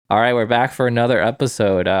All right, we're back for another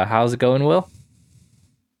episode. How's it going, Will?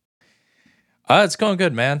 It's going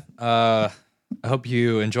good, man. I hope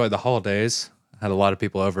you enjoyed the holidays. I had a lot of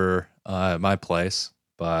people over at my place,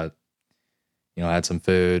 but I had some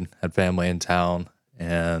food, had family in town,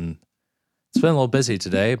 and it's been a little busy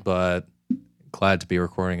today, but glad to be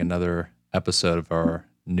recording another episode of our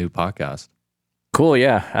new podcast. Cool,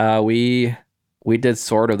 yeah. We did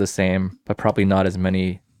sort of the same, but probably not as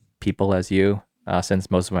many people as you,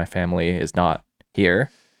 since most of my family is not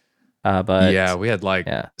here. But Yeah, we had like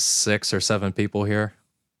yeah, 6 or 7 people here,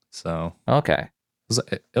 so okay.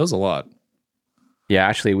 it was a lot. Yeah,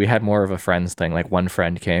 actually, we had more of a friends thing. Like one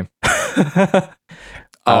friend came. Oh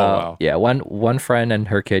wow, Yeah, one friend and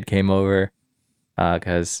her kid came over,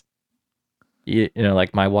 because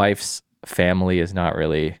like my wife's family is not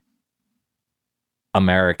really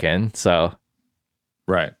American, so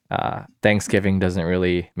right. Thanksgiving doesn't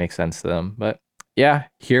really make sense to them. But yeah,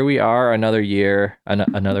 here we are, another year,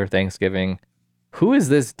 another Thanksgiving. Who is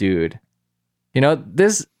this dude?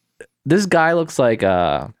 This guy looks like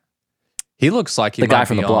He looks like he the guy might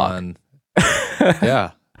from be the block. on.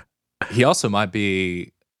 Yeah, he also might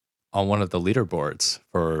be on one of the leaderboards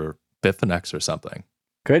for Bitfinex or something.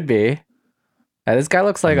 Could be. This guy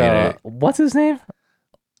looks like what's his name?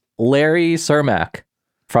 Larry Cermak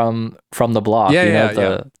from the block.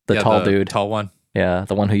 The tall dude. Tall one. Yeah,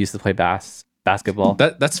 the one who used to play basketball.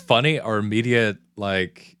 That's funny. Our immediate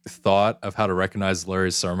thought of how to recognize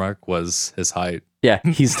Larry Cermak was his height. Yeah,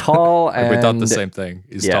 he's tall, and we thought the same thing.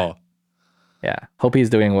 He's tall. Yeah, hope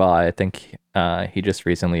he's doing well. I think he just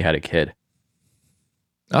recently had a kid.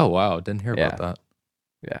 Oh wow, didn't hear about that.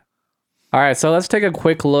 Yeah. All right, so let's take a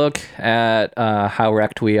quick look at how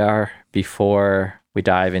wrecked we are before we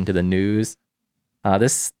dive into the news.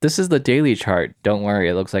 This is the daily chart. Don't worry,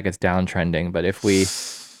 it looks like it's downtrending, but if we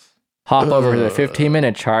hop over to the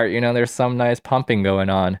 15-minute chart, there's some nice pumping going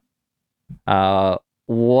on.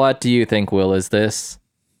 What do you think, Will? Is this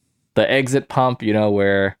the exit pump,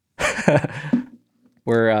 where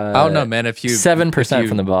we're I don't know, man. If you 7%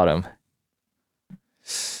 from the bottom.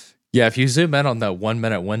 Yeah, if you zoom in on that 1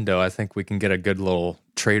 minute window, I think we can get a good little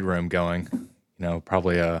trade room going.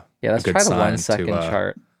 Probably let's try the 1 second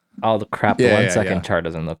chart. Oh, the crap! The 1 second chart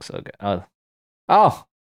doesn't look so good. Oh,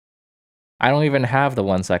 I don't even have the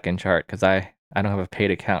 1 second chart because I don't have a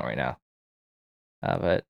paid account right now.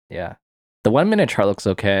 But yeah, the 1 minute chart looks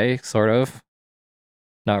okay, sort of.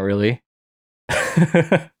 Not really.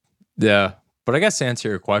 Yeah, but I guess to answer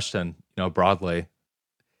your question, broadly,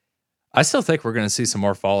 I still think we're going to see some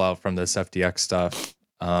more fallout from this FTX stuff.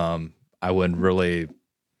 I wouldn't really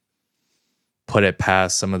put it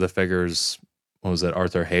past some of the figures. What was it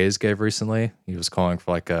Arthur Hayes gave recently? He was calling for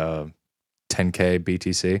like a 10K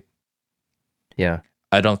BTC. Yeah.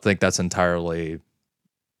 I don't think that's entirely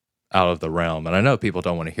out of the realm. And I know people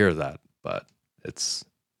don't want to hear that, but it's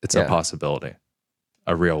a possibility,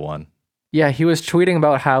 a real one. Yeah, he was tweeting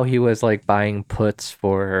about how he was like buying puts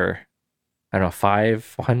for, I don't know,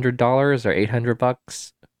 $500 or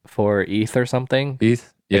 $800 for ETH or something.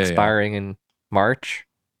 ETH? Yeah, expiring in March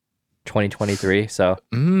 2023. So,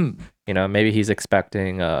 maybe he's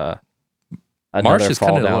expecting another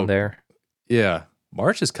fall down there. Yeah,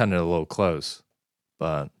 March is kind of a little close,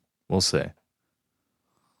 but we'll see.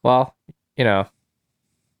 Well,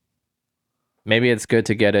 maybe it's good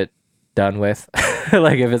to get it done with.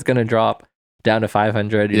 Like if it's gonna drop down to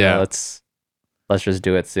 500, let's just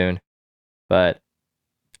do it soon. But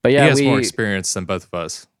yeah, he has more experience than both of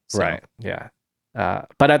us, so. Right? Yeah.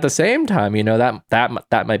 But at the same time,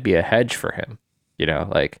 that might be a hedge for him.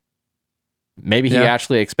 Like maybe he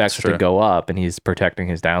actually expects it to go up and he's protecting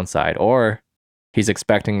his downside, or he's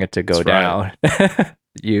expecting it to go down. Right.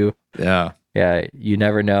 You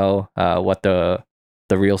never know what the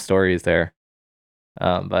real story is there.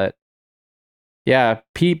 But yeah,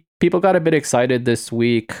 people got a bit excited this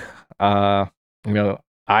week. I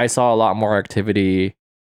saw a lot more activity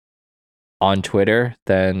on Twitter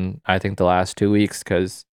than I think the last 2 weeks,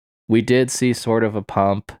 because we did see sort of a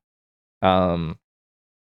pump. A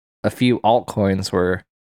few altcoins were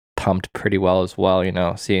pumped pretty well as well,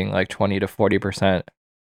 seeing like 20 to 40%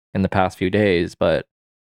 in the past few days. But,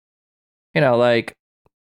 like,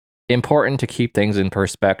 important to keep things in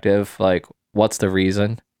perspective. Like, what's the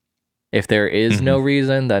reason? If there is no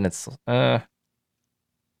reason, then it's, I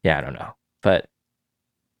don't know. But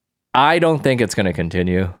I don't think it's going to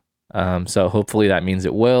continue. So hopefully that means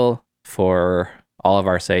it will, for all of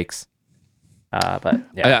our sakes. But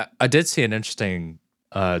yeah, I did see an interesting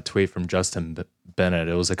tweet from Justin Bennett.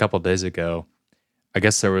 It was a couple days ago. I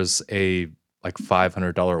guess there was a like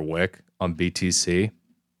 $500 wick on BTC,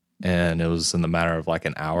 and it was in the matter of like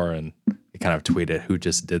an hour, and it kind of tweeted who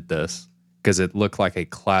just did this because it looked like a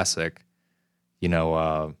classic,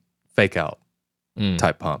 fake out Mm,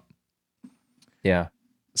 type pump. yeah.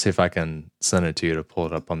 See if I can send it to you to pull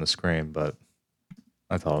it up on the screen, but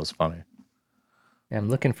I thought it was funny. Yeah, I'm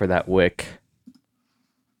looking for that wick.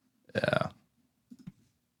 Yeah.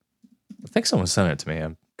 I think someone sent it to me.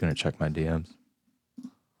 I'm going to check my DMs.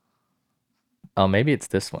 Oh, maybe it's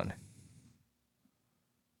this one.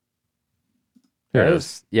 Here it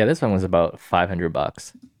is. Yeah, this one was about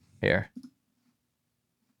 $500 here.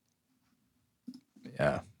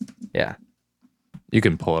 Yeah. Yeah. You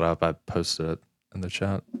can pull it up. I posted it in the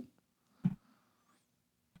chat.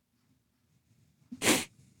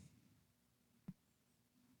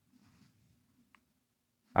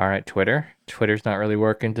 All right, Twitter. Twitter's not really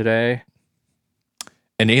working today.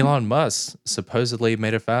 And Elon Musk supposedly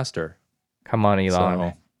made it faster. Come on,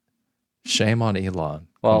 Elon. So, shame on Elon. Come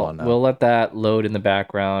Well, on now. we'll let that load in the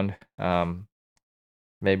background.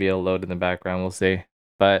 Maybe it'll load in the background. We'll see.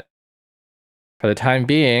 But for the time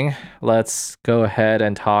being, let's go ahead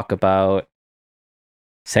and talk about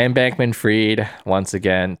Sam Bankman-Fried once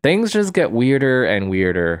again. Things just get weirder and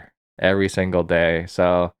weirder every single day.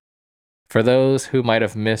 So for those who might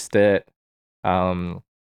have missed it,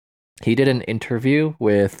 he did an interview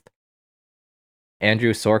with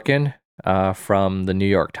Andrew Sorkin from the New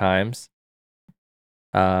York Times.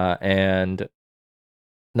 And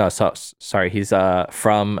no, sorry, he's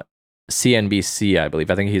from CNBC, I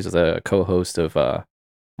believe. I think he's the co-host of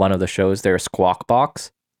one of the shows there, Squawk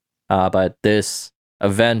Box. But this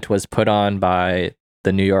event was put on by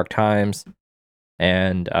the New York Times,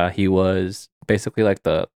 and he was basically like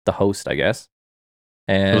the host, I guess.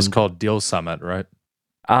 And it was called Deal Summit, right?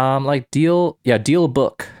 like Deal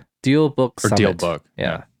Book Or Summit. Deal Book.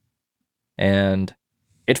 Yeah. And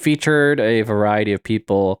it featured a variety of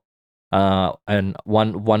people, and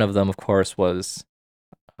one of them, of course, was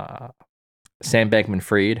Sam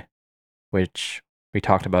Bankman-Fried, which we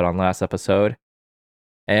talked about on last episode.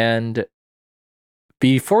 And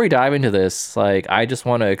before we dive into this, like, I just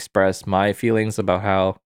want to express my feelings about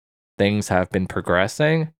how things have been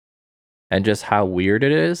progressing and just how weird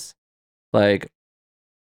it is. Like,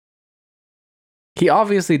 he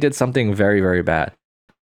obviously did something very, very bad.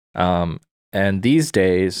 And these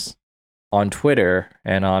days on Twitter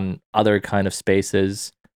and on other kind of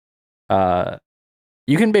spaces,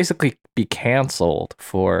 you can basically be canceled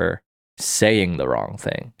for saying the wrong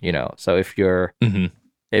thing, So if you're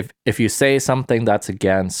if you say something that's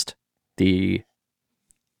against the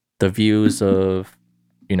views of,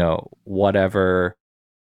 whatever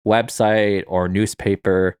website or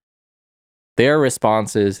newspaper, their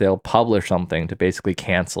response is they'll publish something to basically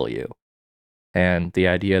cancel you. And the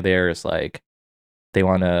idea there is like they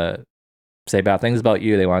want to say bad things about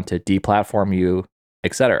you, they want to deplatform you,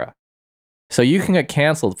 etc. So you can get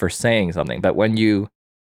canceled for saying something, but when you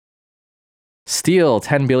steal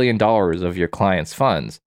 $10 billion of your client's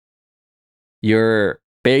funds, you're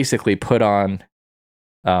basically put on,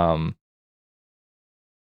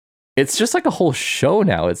 it's just like a whole show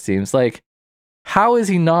now, it seems. Like, how is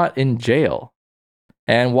he not in jail?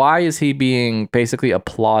 And why is he being basically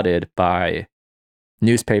applauded by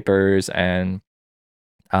newspapers and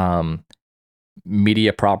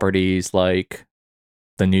media properties like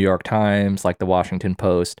the New York Times, like the Washington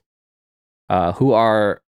Post, who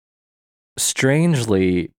are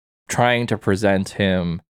strangely trying to present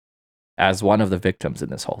him as one of the victims in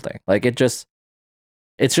this whole thing? Like, it's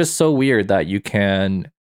just so weird that you can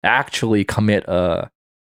actually commit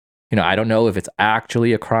I don't know if it's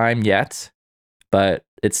actually a crime yet, but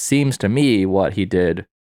it seems to me what he did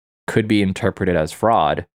could be interpreted as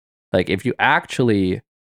fraud. Like, if you actually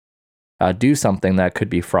do something that could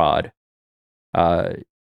be fraud,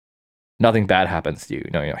 nothing bad happens to you.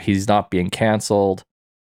 He's not being canceled.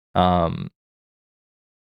 And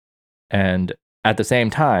at the same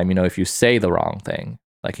time, if you say the wrong thing,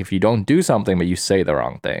 like if you don't do something but you say the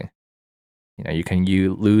wrong thing,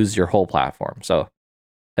 you lose your whole platform. So,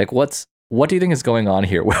 like, what do you think is going on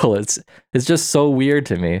here, Will? It's just so weird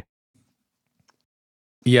to me.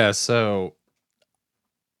 Yeah, so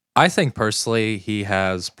I think personally he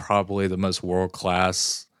has probably the most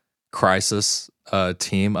world-class crisis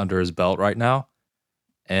team under his belt right now.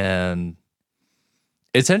 And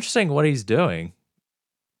it's interesting what he's doing.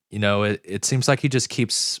 It seems like he just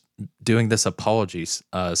keeps doing this apology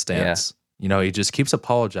stance. He just keeps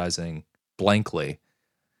apologizing blankly.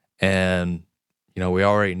 And, we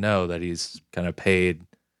already know that he's kind of paid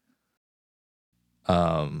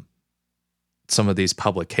some of these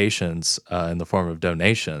publications in the form of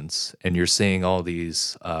donations. And you're seeing all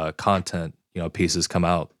these content, pieces come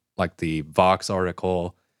out like the Vox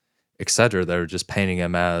article, etc. They're just painting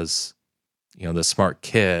him as, the smart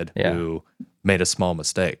kid Yeah. who made a small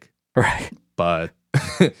mistake. Right. But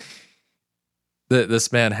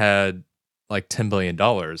this man had like $10 billion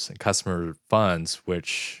in customer funds,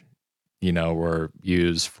 which, were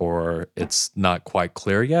used for, it's not quite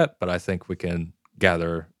clear yet, but I think we can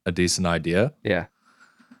gather a decent idea. Yeah.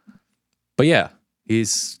 But yeah,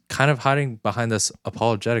 he's kind of hiding behind this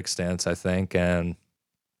apologetic stance, I think. And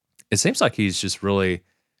it seems like he's just really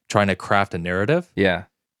trying to craft a narrative Yeah.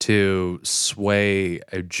 to sway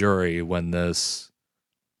a jury when this,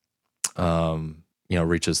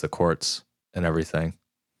 reaches the courts and everything.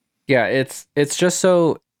 Yeah, it's just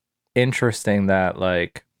so interesting that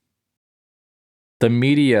like the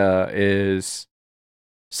media is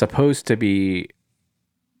supposed to be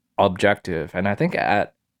objective, and I think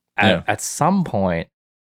at some point,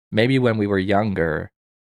 maybe when we were younger,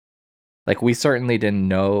 like we certainly didn't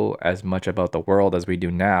know as much about the world as we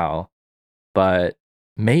do now, but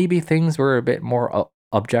maybe things were a bit more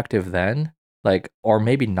objective then, like, or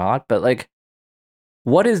maybe not, but like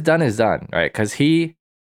what is done, right? Because he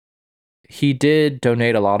did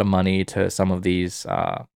donate a lot of money to some of these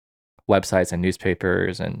websites and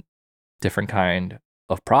newspapers and different kind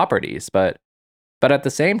of properties, but at the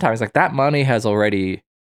same time, it's like that money has already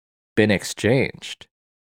been exchanged.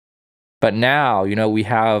 But now, we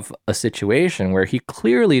have a situation where he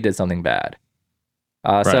clearly did something bad.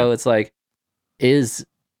 Right. So it's like, is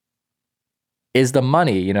the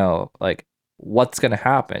money, like what's going to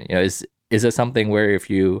happen? Is it something where if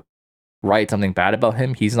you write something bad about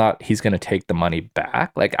him, he's going to take the money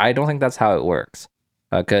back? Like, I don't think that's how it works.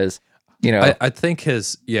 Because, I think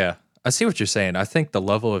I see what you're saying. I think the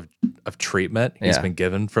level of treatment he's been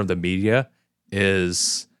given from the media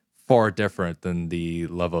is far different than the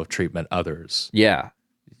level of treatment others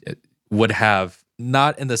would have,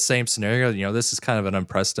 not in the same scenario. This is kind of an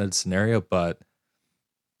unprecedented scenario, but,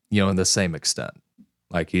 in the same extent.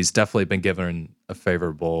 Like, he's definitely been given a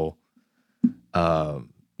favorable, I'd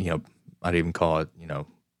even call it,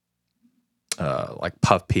 like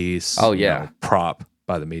puff piece. Oh, yeah. Prop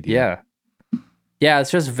by the media. Yeah,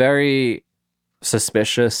 it's just very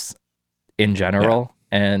suspicious in general.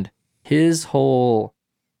 Yeah. And his whole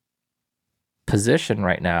position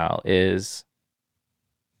right now is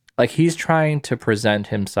like he's trying to present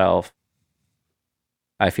himself,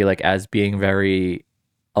 I feel like, as being very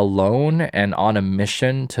alone and on a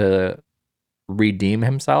mission to redeem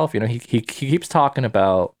himself. He keeps talking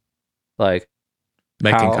about like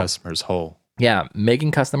making customers whole. Yeah,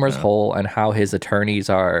 making customers whole, and how his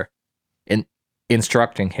attorneys are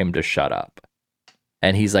instructing him to shut up.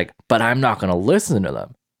 And he's like, but I'm not going to listen to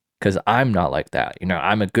them because I'm not like that.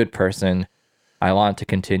 I'm a good person. I want to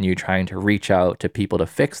continue trying to reach out to people to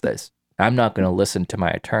fix this. I'm not going to listen to my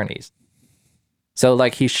attorneys. So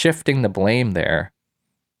like he's shifting the blame there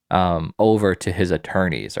over to his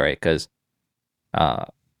attorneys, right? Because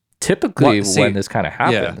typically when this kind of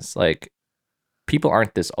happens, like people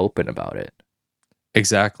aren't this open about it.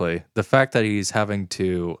 Exactly. The fact that he's having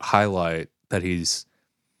to highlight that he's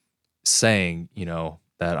saying,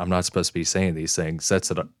 that I'm not supposed to be saying these things,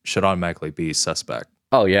 should automatically be suspect.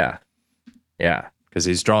 Oh, yeah. Yeah. Because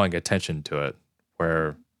he's drawing attention to it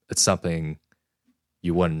where it's something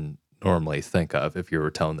you wouldn't normally think of if you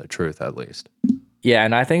were telling the truth, at least. Yeah,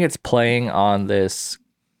 and I think it's playing on this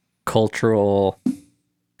cultural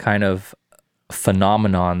kind of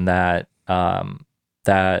phenomenon that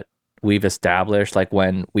that we've established, like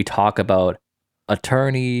when we talk about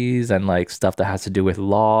attorneys and like stuff that has to do with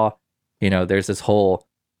law, there's this whole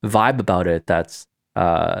vibe about it that's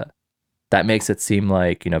that makes it seem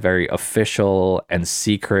like, very official and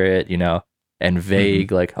secret, and vague,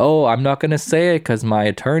 mm-hmm. Like, oh, I'm not going to say it because my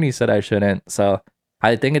attorney said I shouldn't. So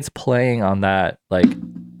I think it's playing on that like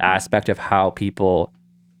aspect of how people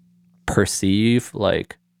perceive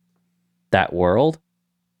like that world.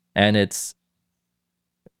 And it's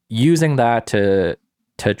using that to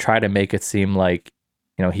try to make it seem like,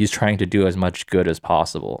 he's trying to do as much good as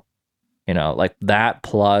possible. Like that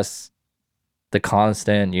plus the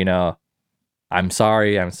constant, I'm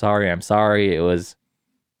sorry. It was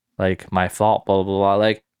like my fault, blah, blah, blah.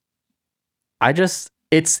 Like,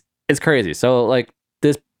 it's crazy. So like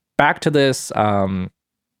this, back to this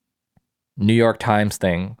New York Times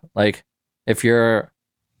thing. Like if you're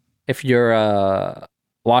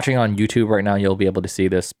watching on YouTube right now, you'll be able to see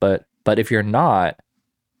this. But if you're not,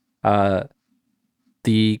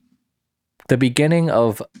 the beginning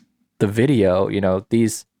of the video,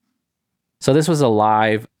 so this was a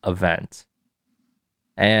live event,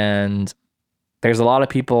 and there's a lot of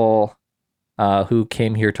people who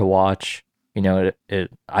came here to watch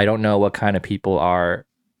I don't know what kind of people are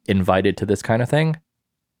invited to this kind of thing.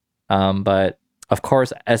 But of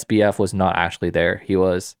course, SBF was not actually there. He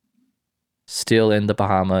was still in the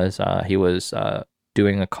Bahamas. He was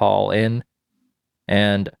doing a call in,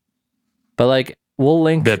 but like we'll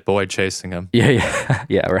link. That boy chasing him. Yeah,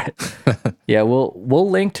 yeah, right. Yeah, we'll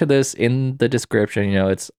link to this in the description.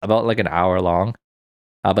 It's about like an hour long,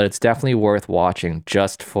 but it's definitely worth watching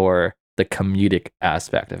just for the comedic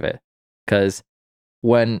aspect of it. Because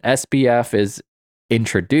when SBF is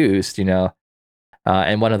introduced,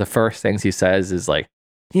 and one of the first things he says is like,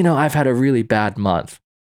 I've had a really bad month.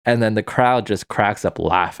 And then the crowd just cracks up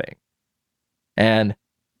laughing. And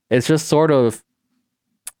it's just sort of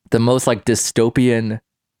the most like dystopian.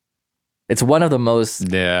 It's one of the most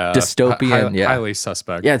dystopian. Highly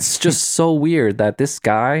suspect. Yeah, it's just so weird that this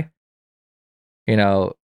guy,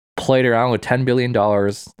 played around with $10 billion,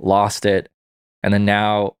 lost it. And then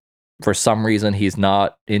now, for some reason, he's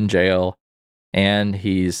not in jail. And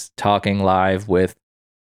he's talking live with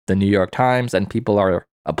the New York Times, and people are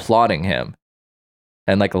applauding him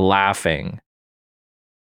and like laughing.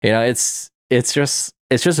 It's just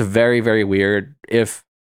very, very weird. If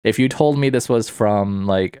you told me this was from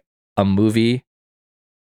like a movie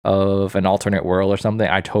of an alternate world or something,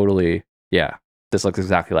 I totally, yeah, this looks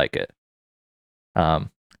exactly like it.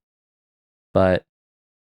 But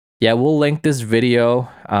yeah, we'll link this video,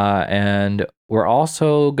 and we're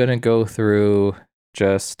also gonna go through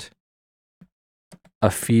just a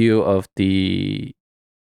few of the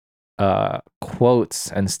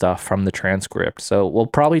quotes and stuff from the transcript. So we'll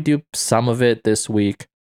probably do some of it this week,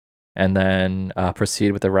 and then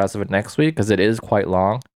proceed with the rest of it next week, because it is quite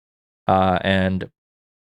long, and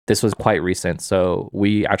this was quite recent, so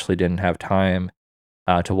we actually didn't have time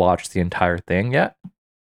to watch the entire thing yet.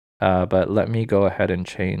 But let me go ahead and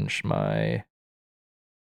change my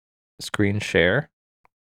screen share.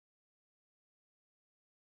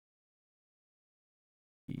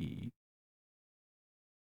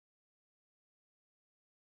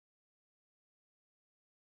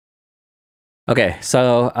 Okay,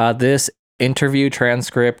 so this interview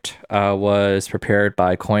transcript was prepared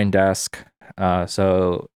by CoinDesk.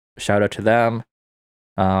 So shout out to them.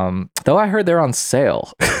 Though I heard they're on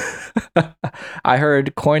sale. I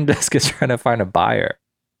heard CoinDesk is trying to find a buyer.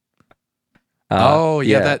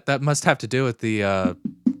 That must have to do with the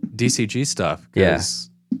DCG stuff. Because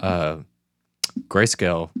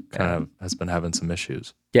Grayscale kind of has been having some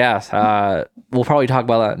issues. Yeah, we'll probably talk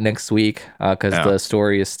about that next week, because the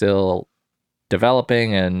story is still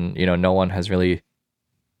developing, and no one has really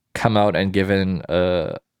come out and given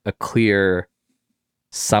a clear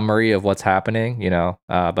summary of what's happening.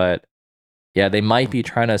 But yeah, they might be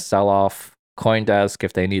trying to sell off CoinDesk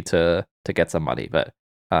if they need to get some money. But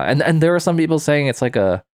and there are some people saying it's like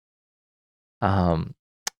a $30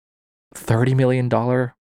 million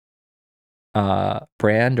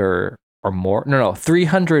brand or more. No,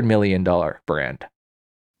 $300 million brand.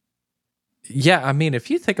 Yeah, I mean, if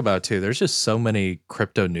you think about it too, there's just so many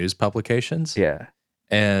crypto news publications. Yeah.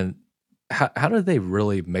 And how do they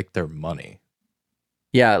really make their money?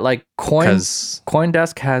 Yeah, like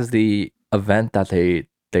CoinDesk has the event that they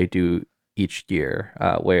do each year,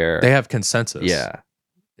 where they have Consensus. Yeah.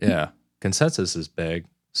 Yeah. Consensus is big.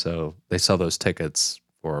 So they sell those tickets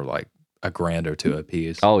for like $1,000 or $2 a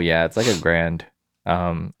piece. Oh yeah, it's like $1,000.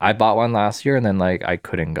 I bought one last year, and then like I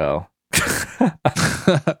couldn't go.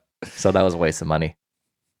 So that was a waste of money.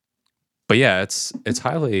 But yeah, it's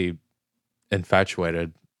highly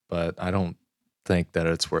infatuated, but I don't think that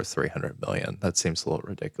it's worth 300 million. That seems a little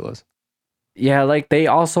ridiculous. Yeah, like they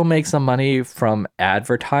also make some money from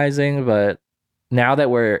advertising, but now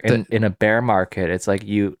that we're in a bear market, it's like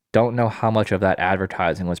you don't know how much of that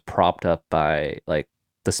advertising was propped up by like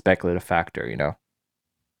the speculative factor,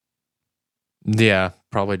 Yeah,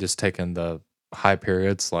 probably just taking the high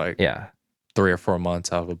periods, like 3 or 4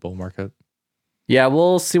 months out of a bull market. Yeah,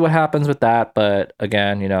 we'll see what happens with that. But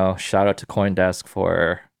again, shout out to CoinDesk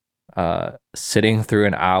for sitting through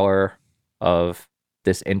an hour of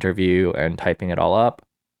this interview and typing it all up.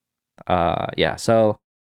 So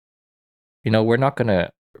we're not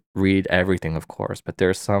gonna read everything, of course, but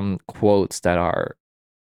there's some quotes that are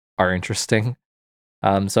interesting.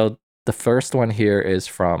 So the first one here is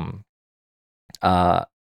from Sam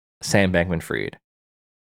Bankman-Fried.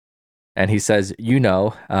 And he says,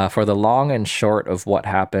 for the long and short of what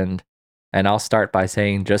happened, and I'll start by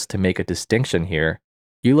saying, just to make a distinction here,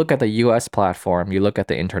 you look at the US platform, you look at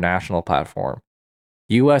the international platform.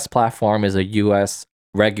 US platform is a US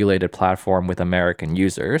regulated platform with American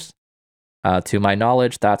users. To my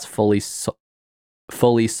knowledge, that's fully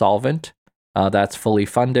solvent. That's fully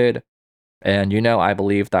funded. And I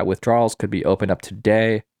believe that withdrawals could be opened up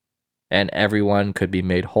today and everyone could be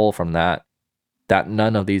made whole from that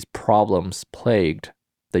none of these problems plagued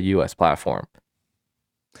the US platform.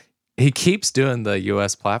 He keeps doing the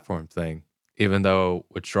US platform thing, even though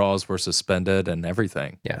withdrawals were suspended and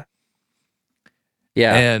everything. Yeah.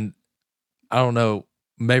 Yeah. And I don't know,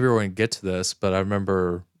 maybe we're going to get to this, but I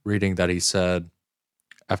remember reading that he said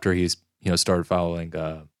after he's, started filing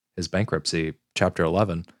his bankruptcy, Chapter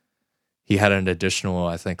 11, he had an additional,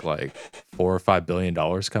 I think, like $4 or $5 billion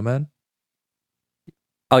come in.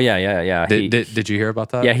 Oh yeah. Did you hear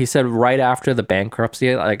about that? Yeah, he said right after the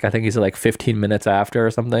bankruptcy, like I think he said like 15 minutes after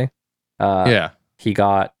or something. He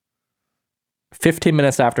got 15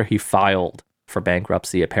 minutes after he filed for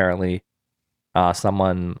bankruptcy. Apparently,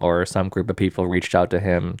 someone or some group of people reached out to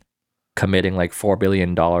him, committing like $4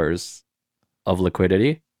 billion of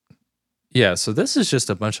liquidity. Yeah, so this is just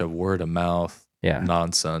a bunch of word of mouth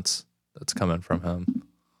nonsense that's coming from him.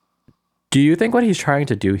 Do you think what he's trying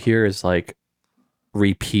to do here is like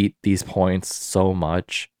repeat these points so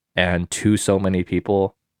much and to so many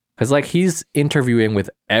people? Because like he's interviewing with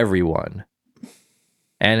everyone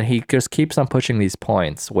and he just keeps on pushing these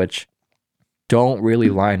points, which don't really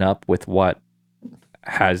line up with what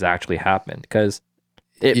has actually happened. Because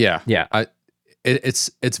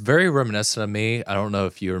it's very reminiscent of me. I don't know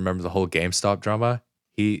if you remember the whole GameStop drama.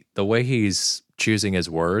 The way he's choosing his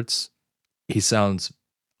words, he sounds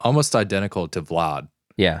almost identical to Vlad.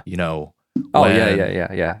 Yeah. Yeah.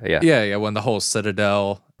 When the whole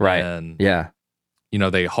Citadel, right? And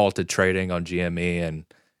they halted trading on GME and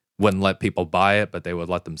wouldn't let people buy it, but they would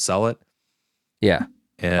let them sell it. Yeah.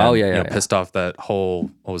 And pissed off that whole,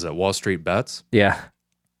 what was it, Wall Street Bets? Yeah.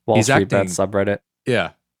 Wall Street Bets subreddit.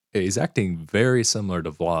 Yeah. He's acting very similar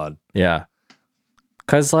to Vlad. Yeah.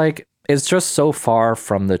 Because like it's just so far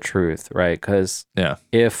from the truth, right? Because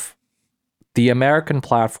if the American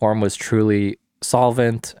platform was truly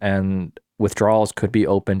solvent and withdrawals could be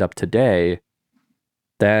opened up today,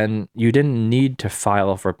 then you didn't need to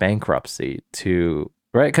file for bankruptcy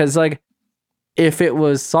right? Because like if it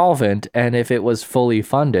was solvent and if it was fully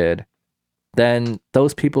funded, then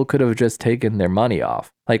those people could have just taken their money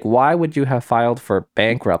off. Like, why would you have filed for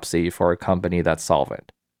bankruptcy for a company that's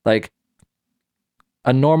solvent? Like,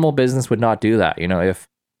 a normal business would not do that, if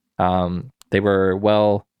they were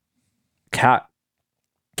well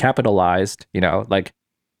capitalized, like,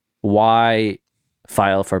 why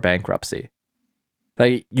file for bankruptcy?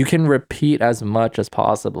 Like, you can repeat as much as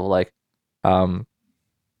possible. Like,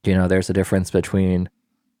 there's a difference between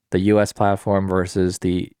the US platform versus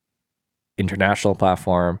the international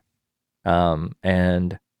platform.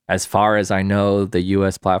 And as far as I know, the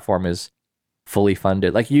US platform is fully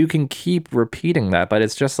funded. Like, you can keep repeating that, but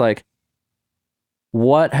it's just like,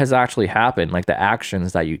 what has actually happened? Like, the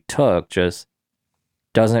actions that you took just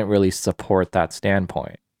doesn't really support that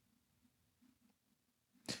standpoint.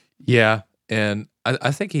 Yeah. And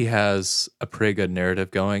I think he has a pretty good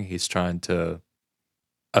narrative going. He's trying to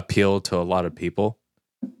appeal to a lot of people.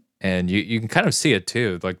 And you can kind of see it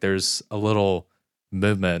too. Like there's a little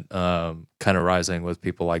movement kind of rising with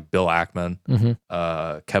people like Bill Ackman,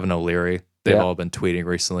 Kevin O'Leary. They've all been tweeting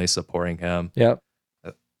recently supporting him. Yep.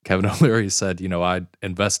 Kevin O'Leary said, I'd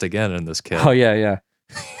invest again in this kid. Oh, yeah.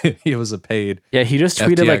 He was a paid. Yeah, he just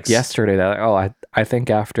tweeted like yesterday that, I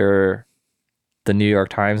think after the New York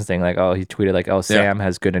Times thing, like, he tweeted like, Sam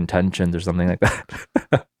has good intentions or something like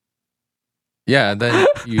that. Yeah, and then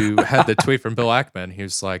you had the tweet from Bill Ackman. He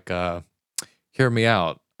was like, hear me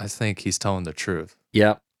out. I think he's telling the truth.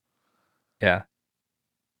 Yep. Yeah.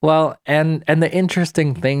 Well, and the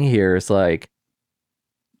interesting thing here is like,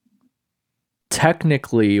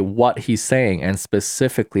 technically what he's saying and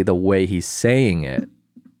specifically the way he's saying it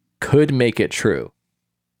could make it true.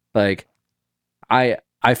 Like, I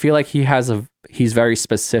feel like he's very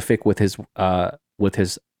specific with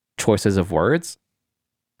his choices of words.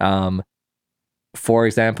 For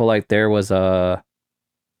example, like there was a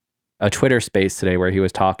Twitter space today where he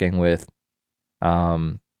was talking with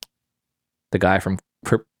the guy from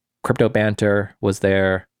Crypto Banter was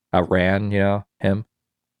there, Ran, him.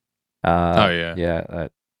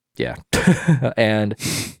 Yeah. And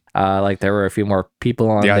like there were a few more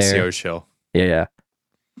people on there. The ICO show. Yeah.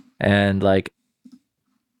 And like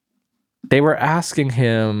they were asking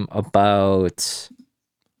him about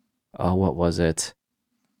what was it?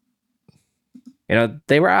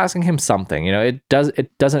 They were asking him something. It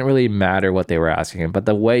doesn't really matter what they were asking him, but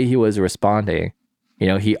the way he was responding,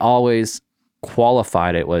 he always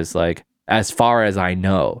qualified it was like, as far as I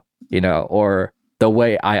know, or the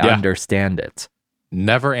way I understand it.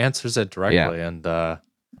 Never answers it directly. And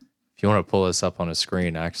if If you want to pull this up on a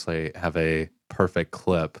screen, I actually have a perfect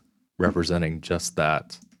clip representing just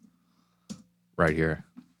that right here.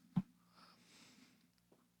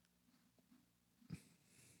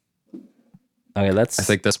 Okay, I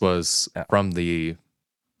think this was from the,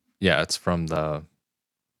 it's from the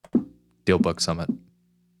Dealbook Summit.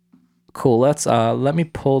 Cool. Let me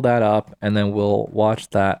pull that up and then we'll watch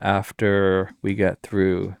that after we get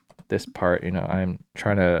through this part. You know, I'm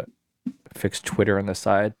trying to fix Twitter on the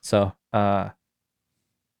side. So, okay,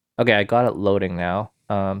 I got it loading now.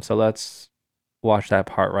 So let's watch that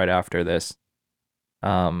part right after this.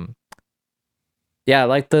 Yeah,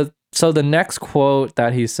 like the next quote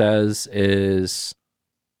that he says is,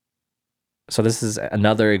 so this is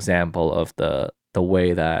another example of the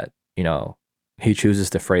way that, you know, he chooses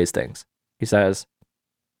to phrase things. He says,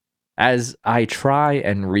 as I try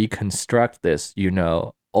and reconstruct this, you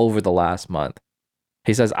know, over the last month,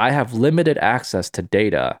 he says, I have limited access to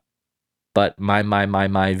data, but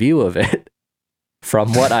my view of it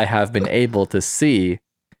from what I have been able to see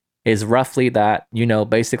is roughly that, you know,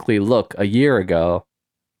 basically, look, a year ago,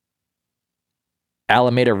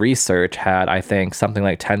 Alameda Research had, I think, something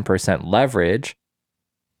like 10% leverage.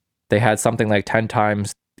 They had something like 10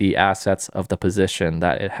 times the assets of the position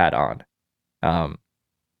that it had on. You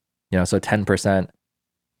know, so 10%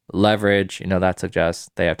 leverage, you know, that suggests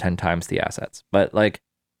they have 10 times the assets. But like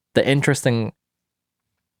the interesting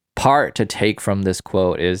part to take from this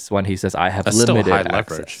quote is when he says, I have That's limited still high access.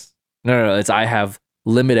 Leverage. No, it's I have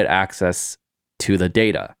limited access to the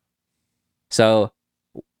data. So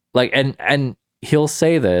like, and he'll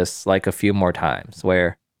say this like a few more times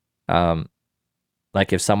where,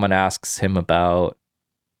 like if someone asks him about,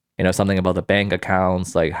 you know, something about the bank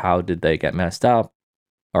accounts, like how did they get messed up?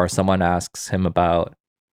 Or someone asks him about,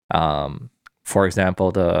 for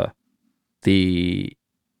example, the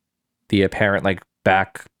apparent like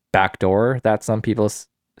back door that some people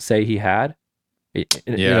say he had. You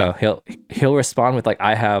know, he'll respond with like,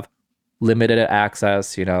 I have limited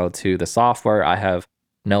access, you know, to the software. I have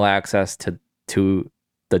no access to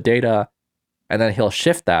the data, and then he'll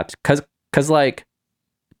shift that because like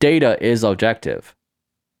data is objective,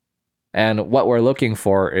 and what we're looking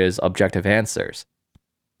for is objective answers.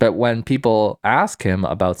 But when people ask him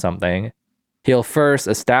about something, he'll first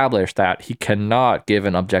establish that he cannot give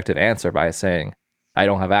an objective answer by saying, I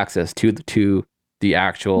don't have access to the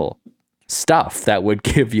actual stuff that would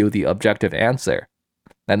give you the objective answer.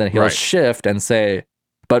 And then he'll shift and say,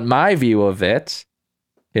 but my view of it,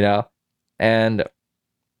 you know, and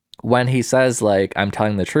when he says like, I'm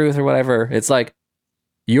telling the truth or whatever, it's like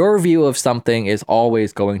your view of something is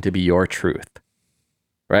always going to be your truth,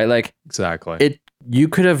 right? Like exactly. You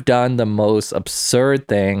could have done the most absurd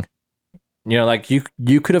thing, you know, like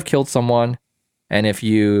you could have killed someone, and if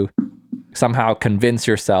you somehow convince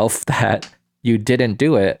yourself that you didn't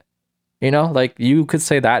do it, you know, like you could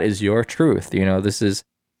say that is your truth, you know, this is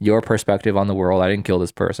your perspective on the world. I didn't kill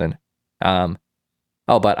this person.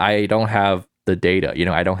 Oh, but I don't have the data, you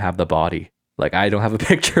know, I don't have the body. Like I don't have a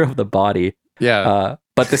picture of the body. Yeah.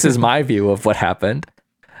 But this is my view of what happened.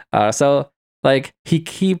 So like he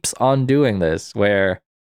keeps on doing this where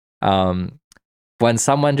when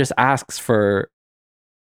someone just asks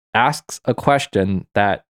a question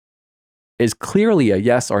that is clearly a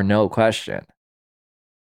yes or no question,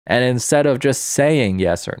 and instead of just saying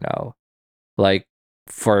yes or no, like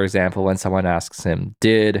for example, when someone asks him,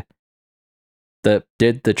 did the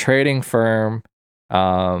trading firm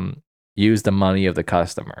use the money of the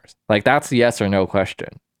customers? Like that's a yes or no question.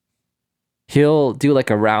 He'll do like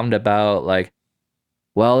a roundabout, like,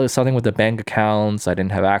 well, it was something with the bank accounts. I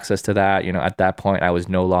didn't have access to that. You know, at that point, I was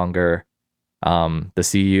no longer the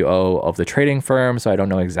CEO of the trading firm, so I don't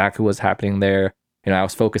know exactly what's happening there. You know, I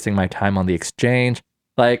was focusing my time on the exchange.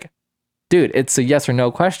 Like, dude, it's a yes or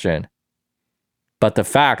no question. But the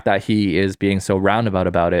fact that he is being so roundabout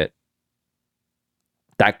about it,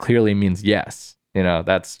 that clearly means yes. You know,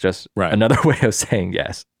 that's just another way of saying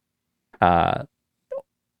yes.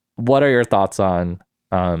 What are your thoughts on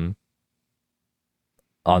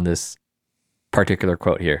this particular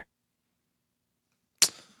quote here?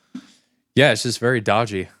 Yeah, it's just very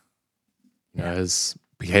dodgy. You know, his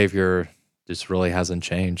behavior just really hasn't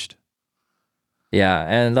changed. Yeah,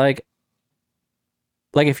 and like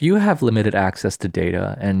if you have limited access to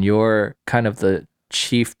data and you're kind of the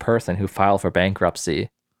chief person who filed for bankruptcy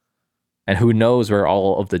and who knows where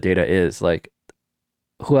all of the data is, like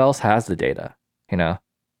who else has the data, you know?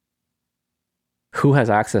 Who has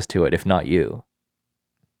access to it if not you?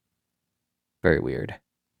 Very weird.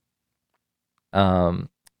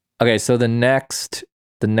 Okay, so the next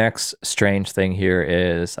strange thing here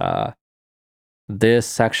is this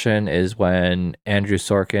section is when Andrew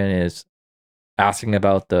Sorkin is asking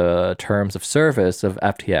about the terms of service of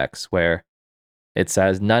FTX, where it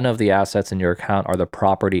says none of the assets in your account are the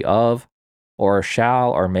property of or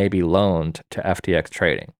shall or may be loaned to FTX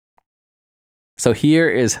trading. So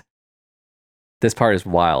this part is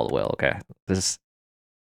wild, Will. Okay.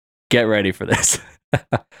 Get ready for this.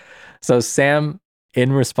 So Sam,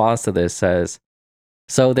 in response to this, says,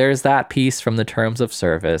 so there's that piece from the terms of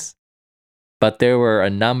service, but there were a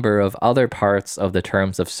number of other parts of the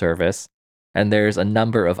terms of service, and there's a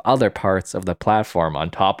number of other parts of the platform on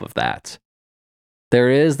top of that. There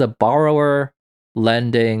is the borrower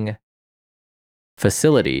lending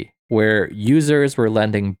facility where users were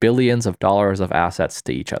lending billions of dollars of assets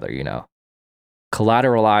to each other,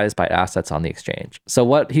 collateralized by assets on the exchange. So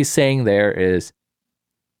what he's saying there is,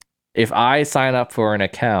 if I sign up for an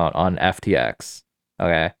account on FTX,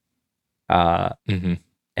 okay,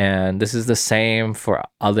 and this is the same for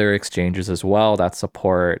other exchanges as well that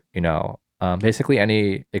support, basically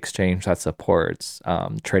any exchange that supports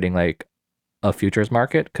trading like a futures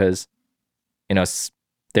market, because,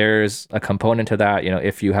 there's a component to that.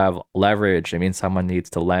 If you have leverage, it means someone needs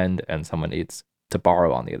to lend and someone needs to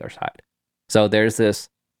borrow on the other side. So there's this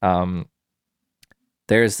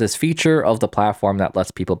feature of the platform that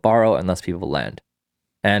lets people borrow and lets people lend.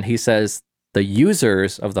 And he says the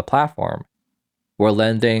users of the platform were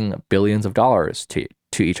lending billions of dollars to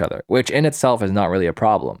each other, which in itself is not really a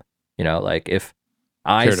problem. Like if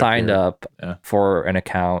I signed up for an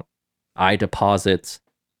account, I deposit,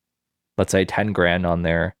 let's say 10 grand on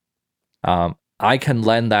there. I can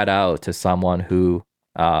lend that out to someone who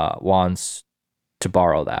wants to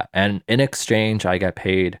borrow that. And in exchange, I get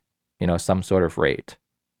paid, some sort of rate.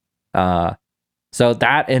 So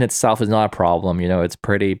that in itself is not a problem. It's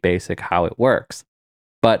pretty basic how it works.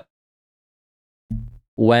 But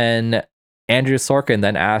when Andrew Sorkin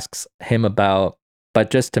then asks him about,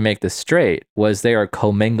 but just to make this straight, was there a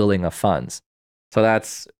commingling of funds? So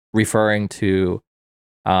that's referring to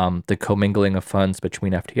the commingling of funds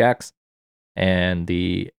between FTX and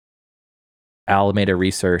the Alameda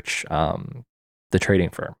Research, the trading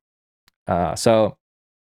firm. So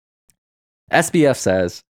SBF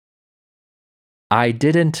says, I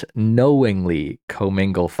didn't knowingly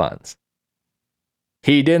commingle funds.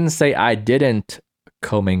 He didn't say I didn't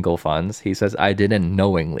commingle funds. He says I didn't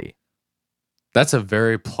knowingly. That's a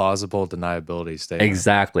very plausible deniability statement.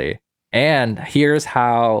 Exactly. And here's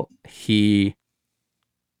how he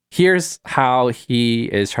is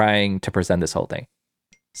trying to present this whole thing.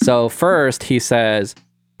 So first he says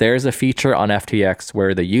there's a feature on FTX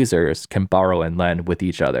where the users can borrow and lend with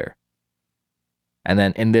each other. And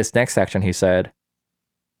then in this next section he said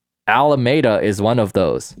Alameda is one of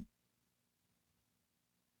those.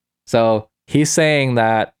 So he's saying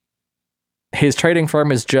that his trading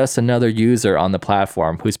firm is just another user on the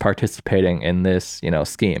platform who's participating in this,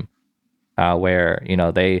 scheme, where,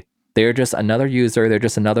 they're just another user. They're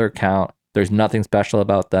just another account. There's nothing special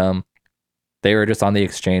about them. They were just on the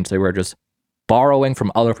exchange. They were just borrowing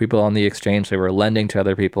from other people on the exchange. They were lending to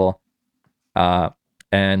other people.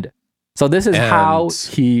 And so this is how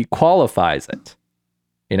he qualifies it,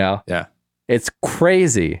 Yeah. It's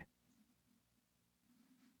crazy.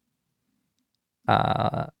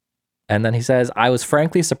 And then he says, I was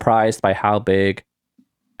frankly surprised by how big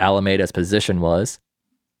Alameda's position was,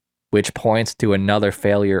 which points to another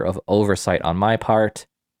failure of oversight on my part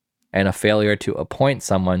and a failure to appoint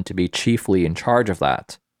someone to be chiefly in charge of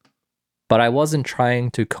that. But I wasn't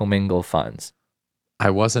trying to commingle funds. I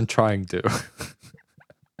wasn't trying to.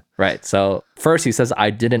 Right. So first he says, I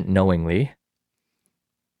didn't knowingly.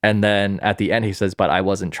 And then at the end he says, but I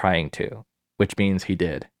wasn't trying to, which means he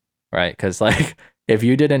did. Right. Because if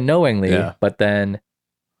you didn't knowingly, but then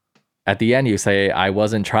at the end you say, I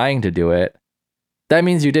wasn't trying to do it, that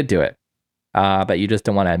means you did do it. But you just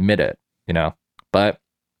don't want to admit it, But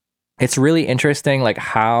it's really interesting,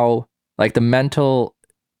 how, the mental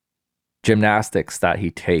gymnastics that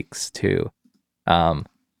he takes to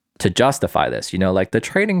justify this, the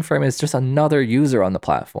trading firm is just another user on the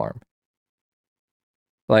platform.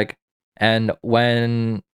 And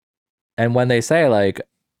when they say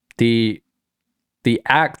the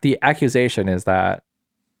accusation is that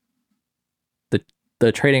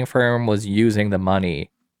the trading firm was using the money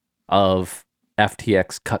of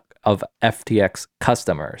FTX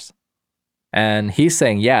customers, and he's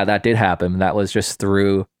saying, yeah, that did happen. That was just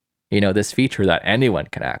through, this feature that anyone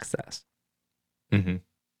can access. Mm-hmm.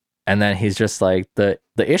 And then he's just like, the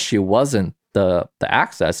issue wasn't the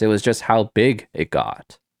access; it was just how big it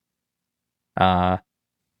got. And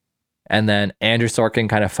then Andrew Sorkin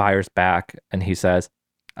kind of fires back and he says,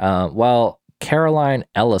 well, Caroline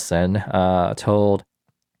Ellison told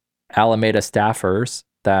Alameda staffers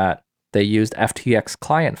that they used FTX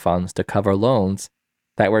client funds to cover loans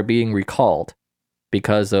that were being recalled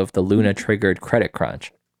because of the Luna-triggered credit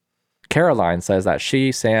crunch. Caroline says that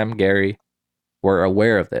she, Sam, Gary were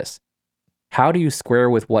aware of this. How do you square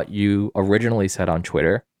with what you originally said on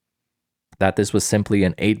Twitter, that this was simply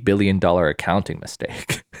an $8 billion accounting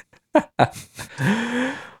mistake?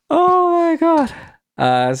 Oh my God.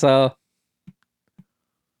 So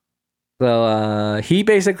he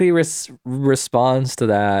basically responds to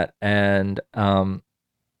that, and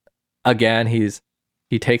again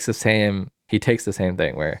he takes the same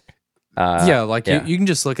thing where you can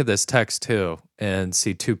just look at this text too and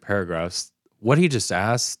see 2 paragraphs. What he just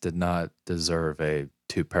asked did not deserve a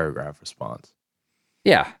 2-paragraph response.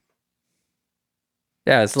 Yeah,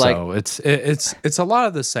 it's like, so it's a lot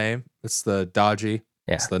of the same. It's the dodgy,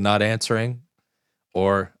 it's the not answering,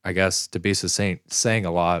 or I guess to be succinct, saying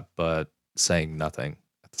a lot but saying nothing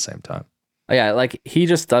at the same time. Yeah, like he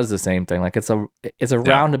just does the same thing. Like it's a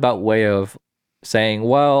roundabout way of saying,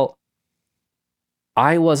 well,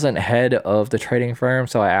 I wasn't head of the trading firm,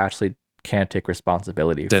 so I actually can't take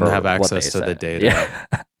responsibility. Didn't for have access what to said. the data.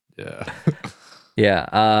 Yeah. Yeah.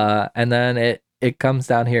 Yeah. And then it comes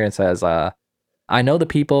down here and says, I know the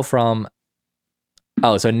people from.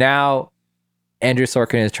 Oh, so now Andrew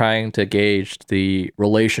Sorkin is trying to gauge the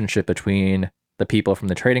relationship between the people from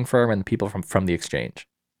the trading firm and the people from the exchange.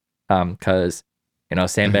 Because,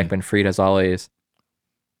 Sam Bankman-Fried has always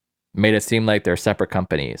made it seem like they're separate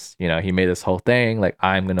companies. He made this whole thing like,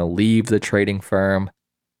 I'm going to leave the trading firm.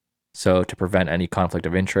 So to prevent any conflict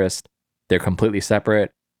of interest, they're completely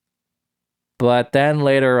separate. But then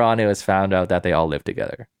later on, it was found out that they all live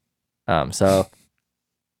together. Andrew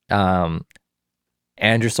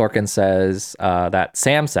Sorkin says that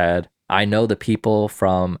Sam said, I know the people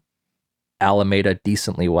from Alameda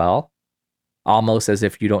decently well, almost as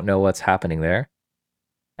if you don't know what's happening there.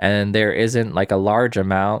 And there isn't like a large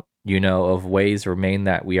amount, of ways remain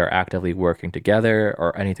that we are actively working together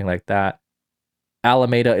or anything like that.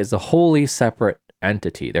 Alameda is a wholly separate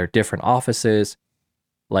entity. They're different offices,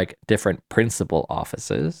 like different principal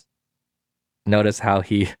offices. Notice how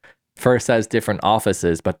he first says different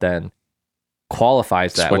offices, but then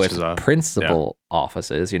qualifies that Switches with up. principal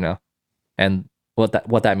offices, And what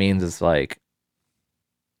that means is like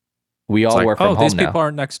we all work from home now. These people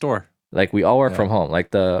aren't next door. Like we all work from home.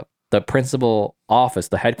 Like the principal office,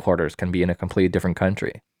 the headquarters can be in a completely different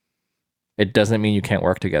country. It doesn't mean you can't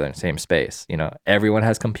work together in the same space. Everyone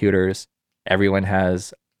has computers. Everyone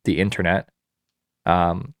has the internet.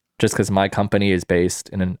 Just because my company is based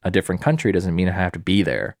in a different country doesn't mean I have to be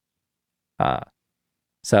there.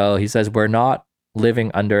 So he says we're not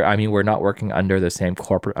working under the same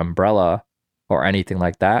corporate umbrella or anything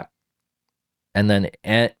like that. And then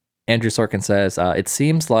Andrew Sorkin says, it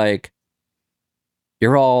seems like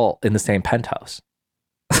you're all in the same penthouse.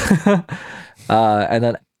 And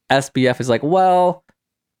then SBF is like, well,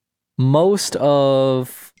 most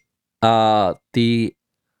of the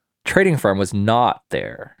trading firm was not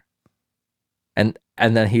there. And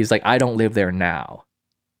then he's like, I don't live there now.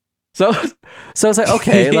 So it's like,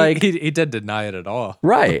 okay, like he didn't deny it at all.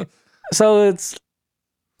 Right. So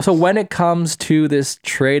when it comes to this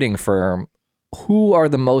trading firm, who are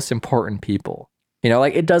the most important people?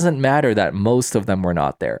 Like it doesn't matter that most of them were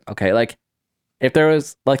not there. Okay. Like if there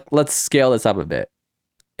was like, let's scale this up a bit.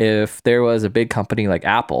 If there was a big company like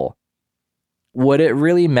Apple, would it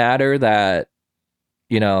really matter that,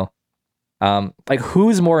 like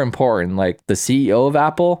who's more important, like the CEO of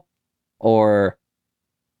Apple or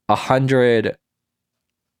 100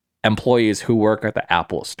 employees who work at the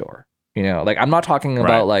Apple store? Like I'm not talking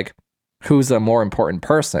about like who's a more important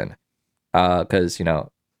person, because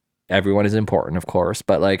everyone is important, of course,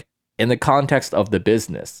 but like in the context of the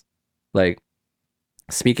business, like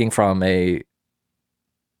speaking from a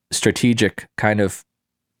strategic kind of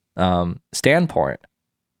standpoint,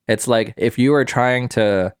 it's like if you are trying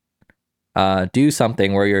to do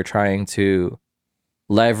something where you're trying to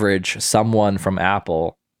leverage someone from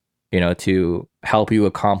Apple, to help you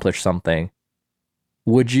accomplish something,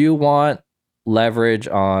 would you want leverage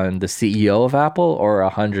on the CEO of Apple or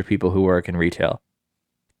 100 people who work in retail?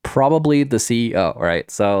 Probably the CEO, right?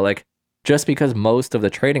 So like just because most of the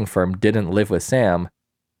trading firm didn't live with Sam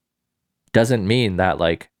doesn't mean that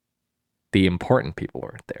like the important people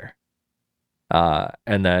weren't there.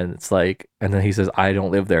 And then it's like, and then he says, I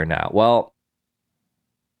don't live there now. Well,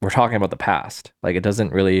 we're talking about the past. Like it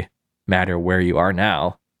doesn't really matter where you are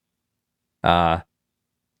now.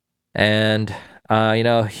 And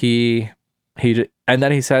he and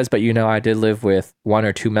then he says, but I did live with 1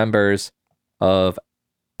 or 2 members of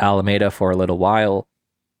Alameda for a little while.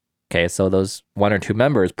 Okay, so those 1 or 2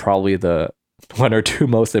 members, probably the 1 or 2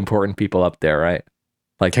 most important people up there, right?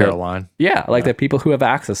 Like Caroline. The people who have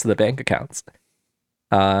access to the bank accounts.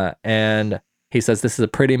 And he says this is a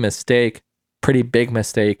pretty big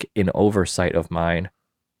mistake in oversight of mine.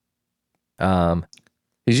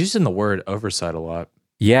 He's using the word oversight a lot.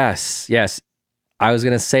 Yes. I was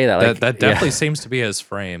gonna say that. That definitely seems to be his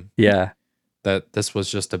frame. Yeah. That this was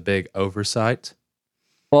just a big oversight.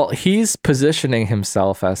 Well, he's positioning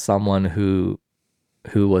himself as someone who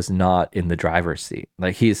was not in the driver's seat.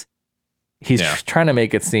 Like he's trying to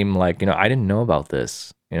make it seem like, I didn't know about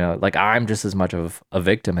this. Like I'm just as much of a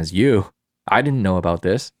victim as you. I didn't know about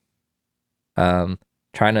this. Trying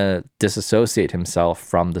to disassociate himself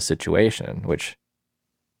from the situation, which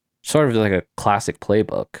sort of like a classic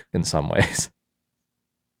playbook in some ways.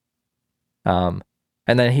 And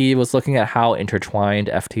then he was looking at how intertwined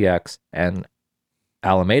FTX and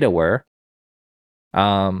Alameda were.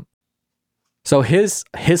 So his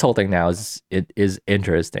whole thing now is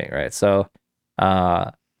interesting, right? So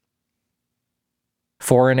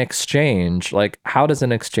for an exchange, like how does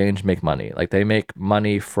an exchange make money? Like they make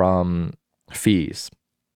money from fees.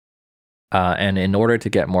 And in order to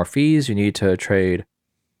get more fees, you need to trade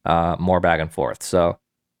more back and forth. So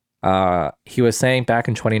he was saying back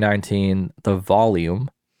in 2019, the volume,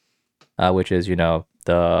 which is,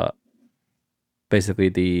 basically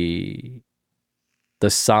the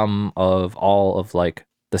sum of all of like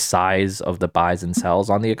the size of the buys and sells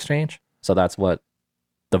on the exchange. So that's what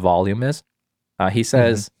the volume is. He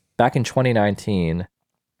says back in 2019,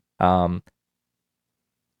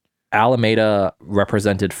 Alameda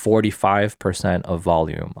represented 45% of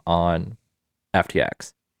volume on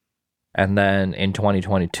FTX. And then in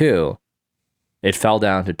 2022, it fell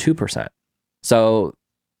down to 2%. So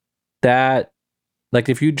that, like,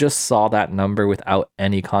 if you just saw that number without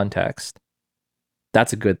any context,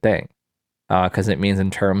 that's a good thing. Because it means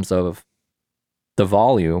in terms of the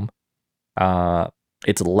volume,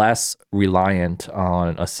 it's less reliant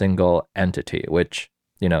on a single entity, which,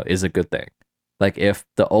 is a good thing. Like if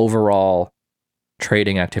the overall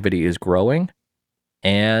trading activity is growing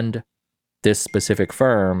and this specific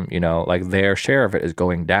firm, like their share of it is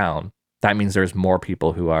going down, that means there's more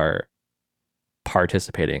people who are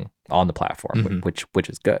participating on the platform, which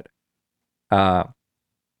is good.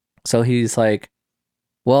 So he's like,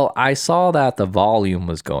 well, I saw that the volume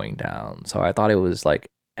was going down. So I thought it was like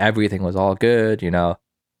everything was all good,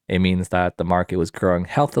 it means that the market was growing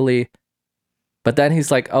healthily. But then he's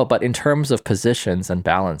like, oh, but in terms of positions and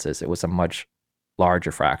balances, it was a much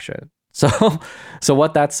larger fraction. So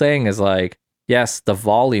what that's saying is like, yes, the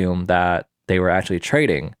volume that they were actually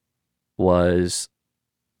trading was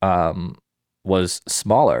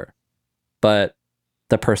smaller, but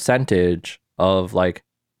the percentage of like,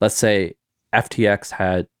 let's say FTX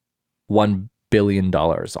had $1 billion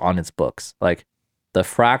on its books, like the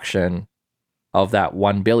fraction of that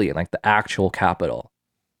 1 billion, like the actual capital,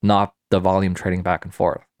 not the volume trading back and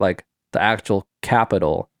forth, like the actual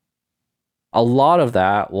capital, a lot of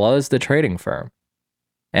that was the trading firm.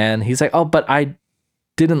 And he's like, oh, but I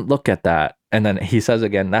didn't look at that. And then he says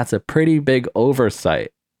again, that's a pretty big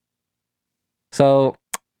oversight. So,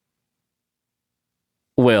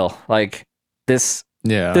 Will, like this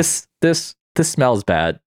smells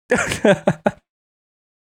bad.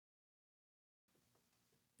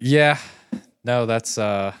 Yeah. No, that's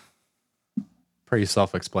pretty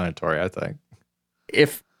self-explanatory, I think.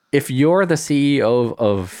 If you're the CEO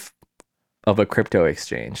of a crypto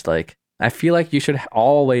exchange, like I feel like you should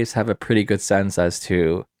always have a pretty good sense as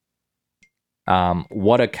to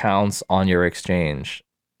what accounts on your exchange,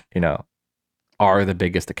 are the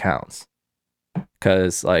biggest accounts.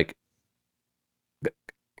 Because like,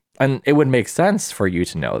 and it would make sense for you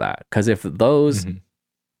to know that, because if those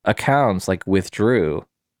accounts like withdrew,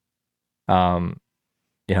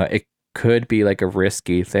 it could be like a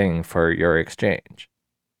risky thing for your exchange.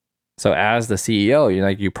 So as the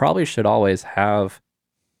CEO, you probably should always have,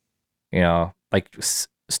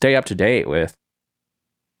 stay up to date with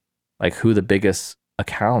like who the biggest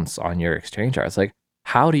accounts on your exchange are. It's like,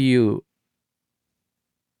 how do you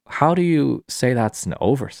say that's an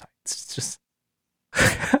oversight? It's just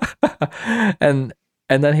and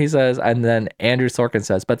then he says, and then Andrew Sorkin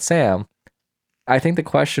says, but Sam, I think the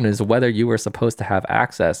question is whether you were supposed to have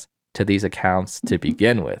access to these accounts to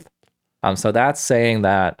begin with. So that's saying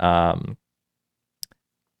that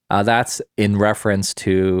that's in reference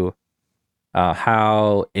to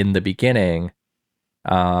how in the beginning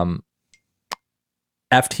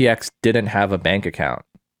FTX didn't have a bank account,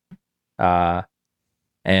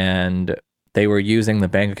 and they were using the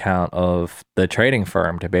bank account of the trading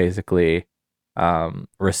firm to basically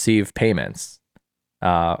receive payments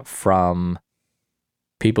from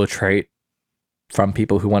people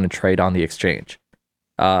who want to trade on the exchange.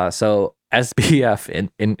 So SBF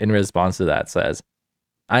in response to that says,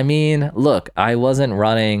 I mean, look, I wasn't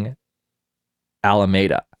running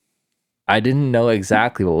Alameda. I didn't know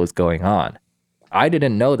exactly what was going on. I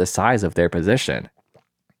didn't know the size of their position.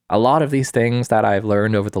 A lot of these things that I've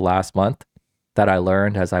learned over the last month that I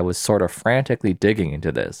learned as I was sort of frantically digging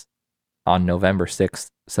into this on November 6th,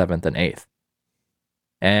 7th, and 8th.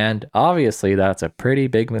 And obviously, that's a pretty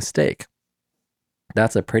big mistake.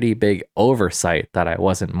 That's a pretty big oversight that I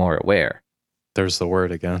wasn't more aware. There's the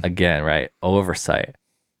word again. Again, right? Oversight.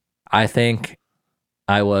 I think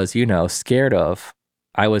I was, scared of.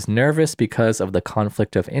 I was nervous because of the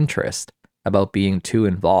conflict of interest about being too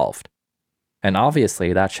involved. And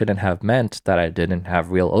obviously, that shouldn't have meant that I didn't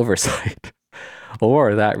have real oversight.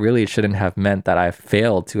 Or that really shouldn't have meant that I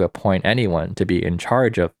failed to appoint anyone to be in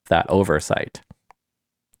charge of that oversight.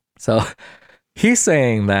 So he's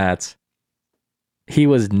saying that he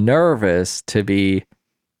was nervous to be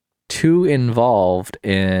too involved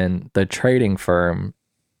in the trading firm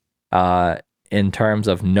in terms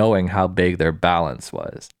of knowing how big their balance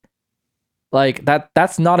was. Like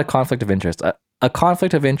that's not a conflict of interest. A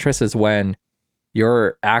conflict of interest is when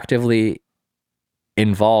you're actively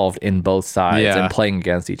involved in both sides and playing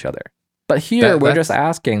against each other. But here we're just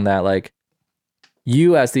asking that like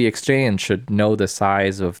you as the exchange should know the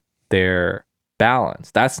size of their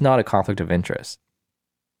balance. That's not a conflict of interest.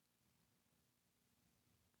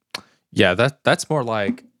 Yeah, that's more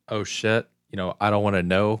like, oh shit, I don't want to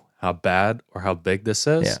know how bad or how big this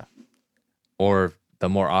is. Yeah. Or the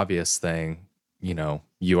more obvious thing,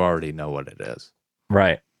 you already know what it is.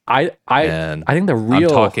 Right. I think the real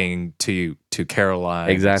I'm talking to Caroline,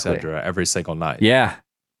 exactly, etc. every single night. Yeah.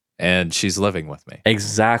 And she's living with me.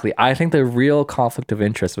 Exactly. I think the real conflict of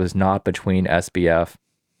interest was not between SBF.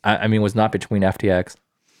 Was not between FTX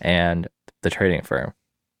and the trading firm.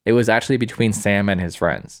 It was actually between Sam and his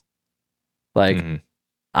friends. Like,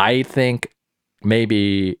 I think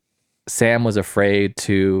maybe Sam was afraid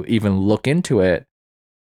to even look into it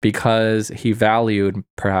because he valued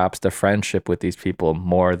perhaps the friendship with these people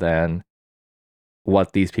more than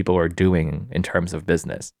what these people were doing in terms of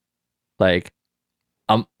business. Like,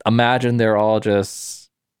 imagine they're all just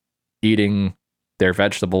eating their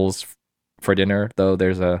vegetables for dinner, though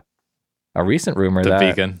there's a recent rumor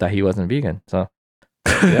that he wasn't vegan. So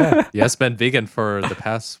yeah, he has been vegan for the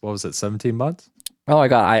past, 17 months? Oh my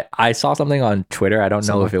God. I saw something on Twitter. I don't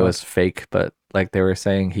know if it was fake, but like they were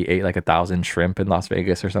saying he ate like 1,000 shrimp in Las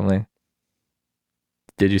Vegas or something.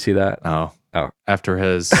 Did you see that? Oh. After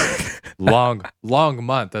his long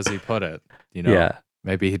month, as he put it, yeah,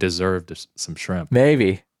 maybe he deserved some shrimp.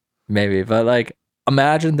 Maybe. But like,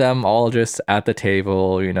 imagine them all just at the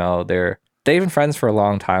table, they've been friends for a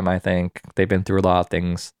long time. I think they've been through a lot of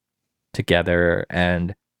things together,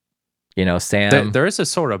 and Sam, there is a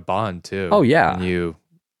sort of bond too. Oh yeah. When you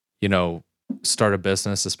start a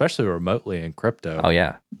business, especially remotely in crypto. Oh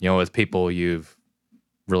yeah. With people you've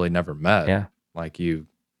really never met. Yeah. Like you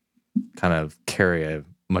kind of carry a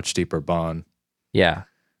much deeper bond. Yeah.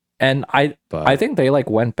 And I think they like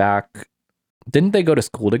went back. Didn't they go to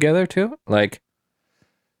school together too? Like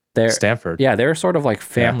they're Stanford. Yeah, they're sort of like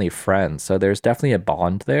family friends. So there's definitely a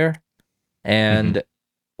bond there. And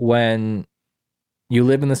when you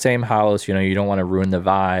live in the same house, you don't want to ruin the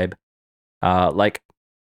vibe. Like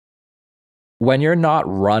when you're not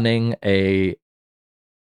running a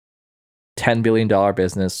 $10 billion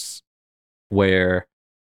business where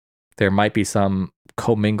there might be some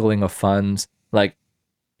commingling of funds, like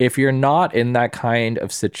if you're not in that kind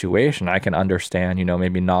of situation, I can understand,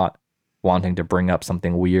 maybe not wanting to bring up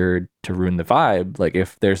something weird to ruin the vibe. Like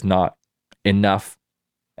if there's not enough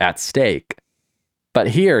at stake. But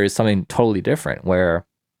here is something totally different where,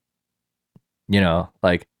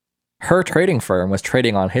 like her trading firm was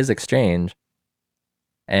trading on his exchange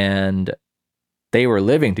and they were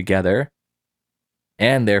living together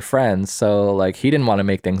and they're friends. So like he didn't want to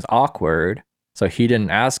make things awkward. So he didn't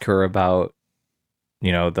ask her about,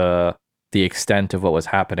 the extent of what was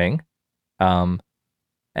happening.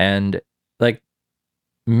 And like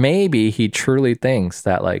maybe he truly thinks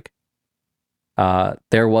that like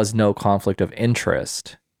there was no conflict of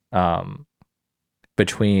interest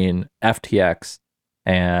between FTX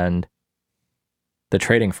and the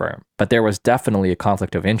trading firm, but there was definitely a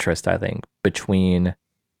conflict of interest, I think, between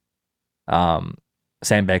Sam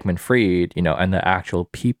Bankman-Fried, and the actual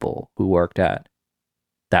people who worked at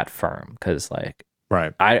that firm. Because like,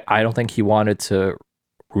 right, I don't think he wanted to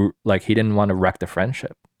like he didn't want to wreck the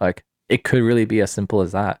friendship. Like it could really be as simple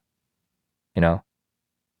as that, you know.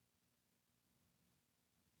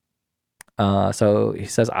 So he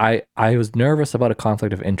says, I was nervous about a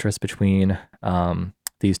conflict of interest between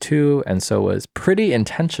these two, and so was pretty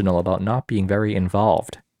intentional about not being very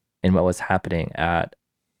involved in what was happening at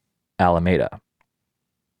Alameda.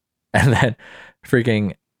 And then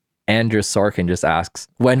freaking Andrew Sorkin just asks,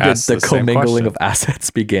 when did the commingling of assets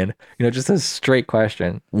begin? You know, just a straight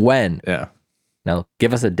question. When? Yeah. No,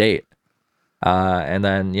 give us a date. And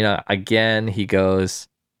then, you know, again, he goes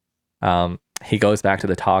back to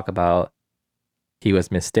the talk about he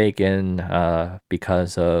was mistaken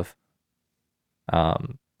because of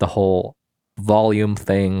the whole volume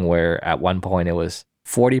thing, where at one point it was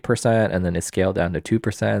 40% and then it scaled down to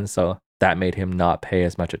 2%. So that made him not pay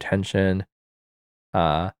as much attention.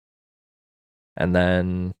 And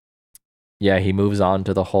then, yeah, he moves on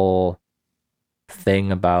to the whole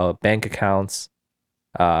thing about bank accounts.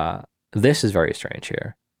 This is very strange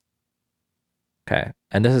here. Okay.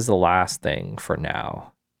 And this is the last thing for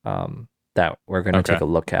now that we're going to take a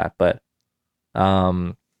look at. But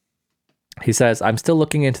he says, I'm still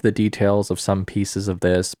looking into the details of some pieces of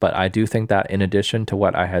this, but I do think that in addition to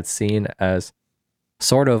what I had seen as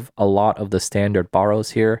sort of a lot of the standard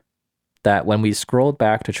borrows here, that when we scrolled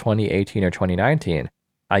back to 2018 or 2019,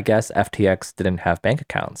 I guess FTX didn't have bank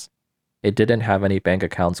accounts. It didn't have any bank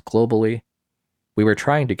accounts globally. We were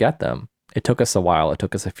trying to get them. It took us a while. It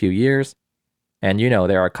took us a few years. And, you know,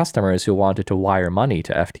 there are customers who wanted to wire money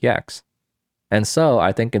to FTX. And so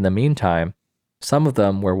I think in the meantime, some of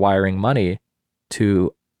them were wiring money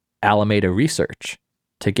to Alameda Research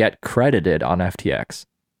to get credited on FTX.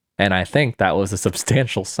 And I think that was a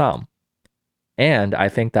substantial sum. And I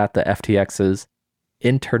think that the FTX's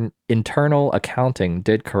internal accounting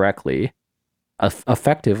did correctly,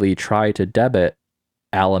 effectively try to debit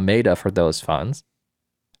Alameda for those funds,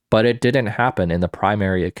 but it didn't happen in the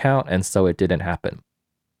primary account, and so it didn't happen.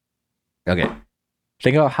 Okay.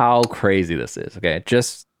 Think about how crazy this is, okay?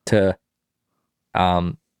 Just to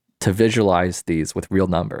visualize these with real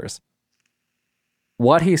numbers.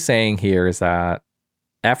 What he's saying here is that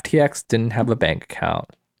FTX didn't have a bank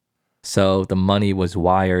account, so the money was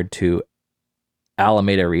wired to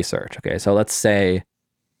Alameda Research. Okay, so let's say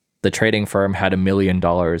the trading firm had $1 million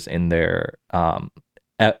in their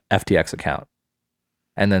FTX account,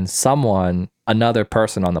 and then another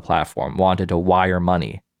person on the platform wanted to wire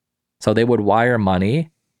money. So they would wire money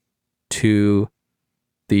to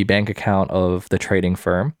the bank account of the trading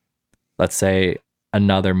firm, let's say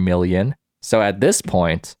another $1 million. So at this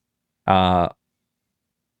point, the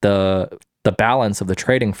balance of the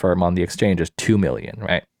trading firm on the exchange is $2 million,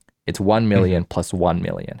 right? It's $1 million plus $1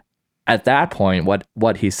 million. At that point,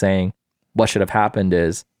 what he's saying, what should have happened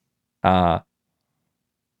is, so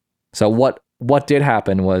what did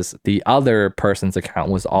happen was the other person's account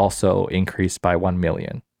was also increased by 1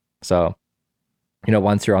 million. So, you know,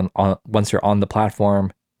 once you're on the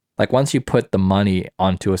platform, like once you put the money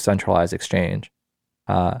onto a centralized exchange,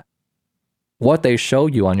 what they show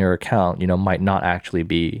you on your account, you know, might not actually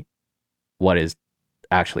be what is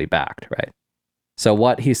actually backed, right? So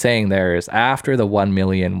what he's saying there is, after the 1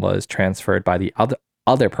 million was transferred by the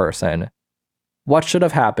other person, what should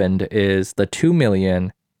have happened is the 2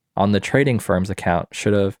 million on the trading firm's account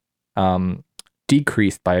should have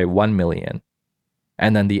decreased by 1 million.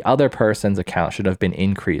 And then the other person's account should have been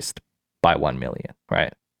increased by 1 million,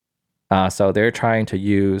 right? So they're trying to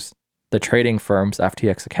use the trading firm's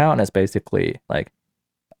FTX account as basically like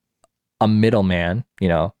a middleman, you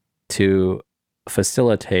know, to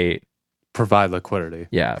provide liquidity.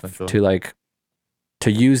 Yeah,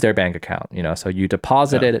 to use their bank account, you know. So you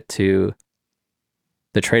deposit it to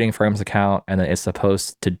the trading firm's account, and then it's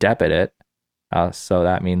supposed to debit it. So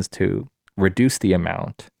that means to reduce the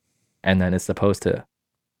amount, and then it's supposed to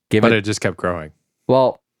give it. But it just kept growing.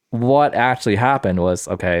 Well, what actually happened was,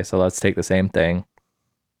 okay, so let's take the same thing.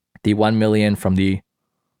 The 1 million from the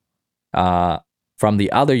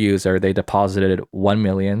other user, they deposited 1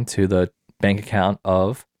 million to the bank account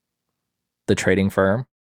of the trading firm.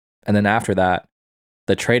 And then after that,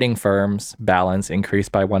 the trading firm's balance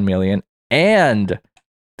increased by 1 million, and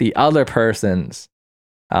the other person's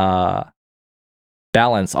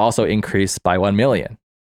balance also increased by 1 million.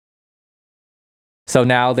 So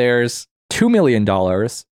now there's $2 million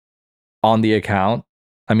on the account,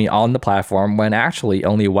 on the platform, when actually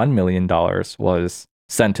only $1 million was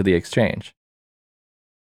sent to the exchange.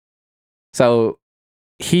 So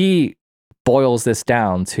he boils this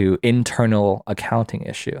down to internal accounting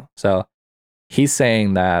issue. So he's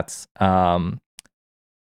saying that,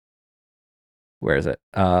 where is it?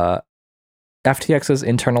 FTX's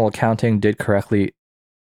internal accounting did correctly.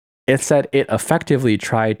 It said it effectively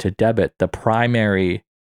tried to debit the primary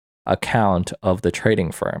account of the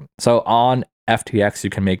trading firm. So on FTX, you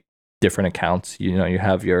can make different accounts. You know, you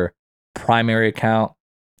have your primary account,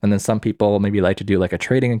 and then some people maybe like to do like a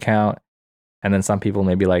trading account, and then some people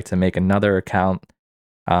maybe like to make another account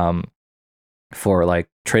for like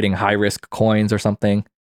trading high risk coins or something.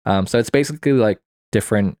 So it's basically like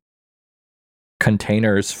different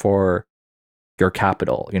containers for your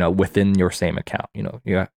capital, you know, within your same account, you know.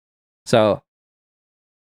 Yeah. So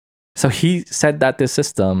he said that this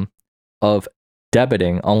system of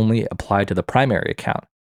debiting only applied to the primary account.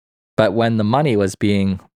 But when the money was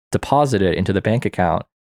being deposited into the bank account,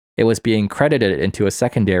 it was being credited into a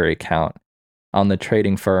secondary account on the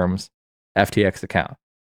trading firm's FTX account.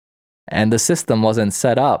 And the system wasn't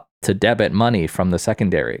set up to debit money from the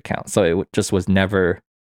secondary account. So it just was never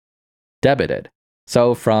debited.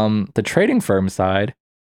 So from the trading firm side,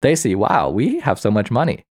 they see, wow, we have so much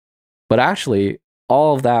money. But actually,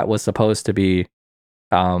 all of that was supposed to be,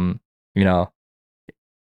 you know,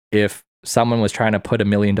 if someone was trying to put $1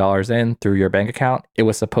 million in through your bank account, it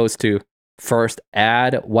was supposed to first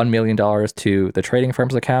add $1 million to the trading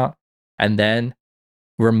firm's account and then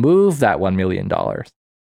remove that $1 million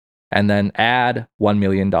and then add $1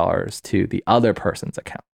 million to the other person's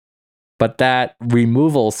account. But that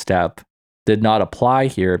removal step did not apply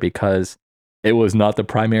here because it was not the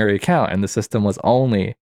primary account and the system was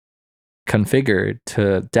only configured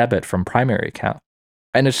to debit from primary account.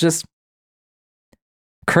 And it's just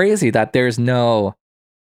crazy that there's no.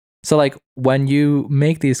 So like when you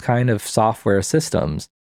make these kind of software systems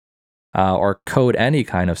or code any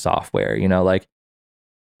kind of software, you know, like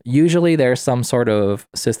usually there's some sort of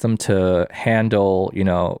system to handle, you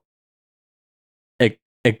know,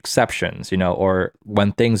 exceptions, you know, or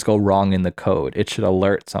when things go wrong in the code, it should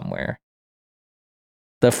alert somewhere.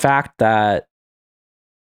 The fact that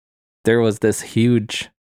there was this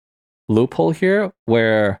huge loophole here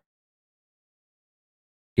where,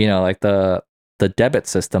 you know, like the debit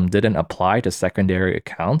system didn't apply to secondary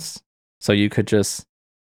accounts, so you could just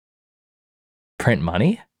print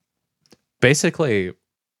money. Basically,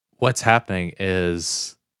 what's happening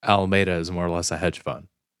is Alameda is more or less a hedge fund.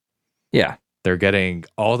 Yeah. They're getting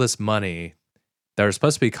all this money. There are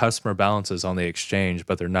supposed to be customer balances on the exchange,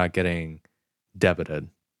 but they're not getting debited.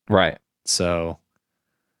 Right. So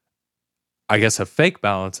I guess a fake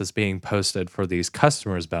balance is being posted for these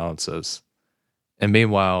customers' balances. And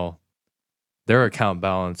meanwhile, their account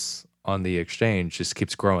balance on the exchange just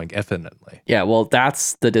keeps growing infinitely. Yeah, well,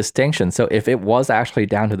 that's the distinction. So if it was actually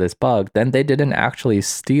down to this bug, then they didn't actually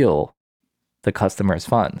steal the customer's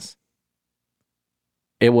funds.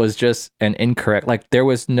 It was just an incorrect, like there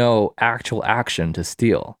was no actual action to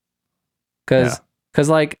steal. Because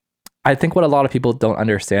like, I think what a lot of people don't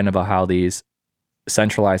understand about how these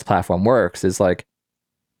centralized platform works is like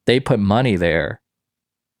they put money there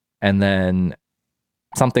and then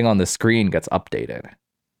something on the screen gets updated.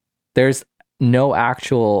 There's no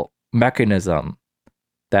actual mechanism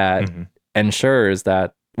that ensures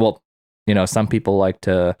that, well, you know, some people like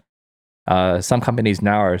to, some companies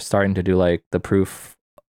now are starting to do like the proof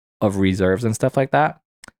of reserves and stuff like that.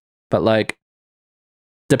 But like,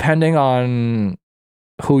 depending on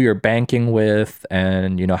who you're banking with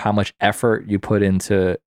and, you know, how much effort you put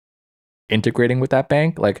into integrating with that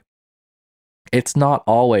bank, like it's not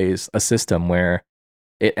always a system where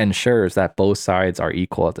it ensures that both sides are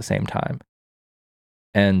equal at the same time.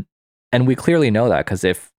 And we clearly know that because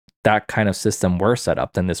if that kind of system were set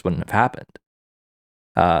up, then this wouldn't have happened.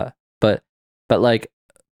 But like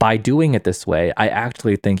by doing it this way, I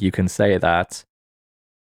actually think you can say that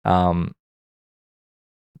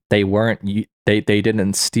they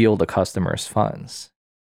didn't steal the customer's funds.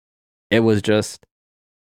 It was just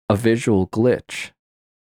a visual glitch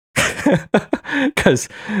because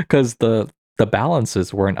the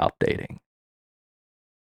balances weren't updating.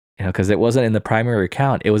 You know, because it wasn't in the primary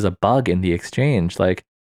account. It was a bug in the exchange, like,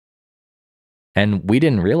 and we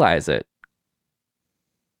didn't realize it.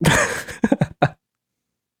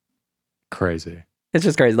 Crazy. It's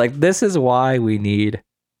just crazy. Like, this is why we need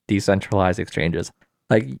decentralized exchanges.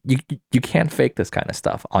 Like, you can't fake this kind of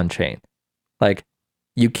stuff on chain. Like,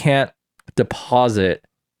 you can't deposit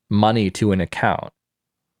money to an account,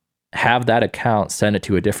 have that account send it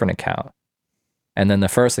to a different account, and then the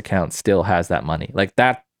first account still has that money. Like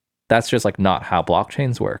that's just like not how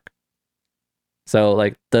blockchains work. So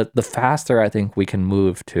like the faster I think we can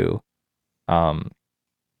move to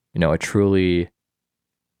you know, a truly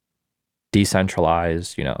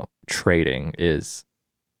decentralized, you know, trading is,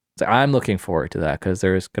 so I'm looking forward to that because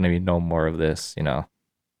there's going to be no more of this, you know,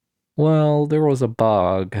 Well, there was a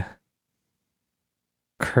bug.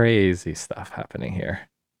 Crazy stuff happening here.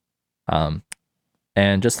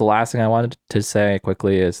 And just the last thing I wanted to say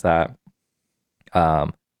quickly is that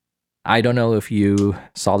I don't know if you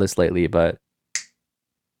saw this lately, but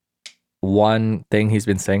one thing he's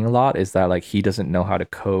been saying a lot is that like he doesn't know how to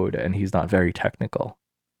code and he's not very technical.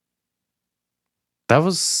 That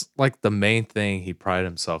was like the main thing he prided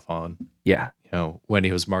himself on. Yeah. You know, when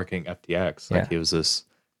he was marketing FTX, like he was this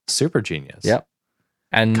super genius. Yep.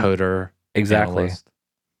 And coder. Exactly. Analyst.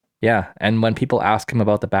 Yeah. And when people ask him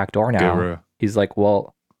about the backdoor now, Guru. He's like,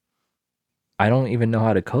 well, I don't even know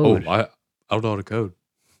how to code. Oh, I don't know how to code.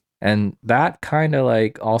 And that kind of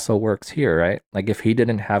like also works here, right? Like if he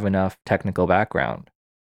didn't have enough technical background,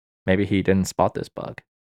 maybe he didn't spot this bug.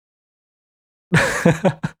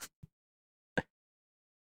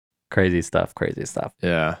 Crazy stuff.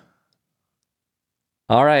 Yeah.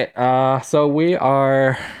 All right. So we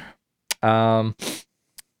are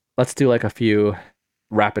let's do like a few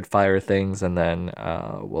rapid fire things and then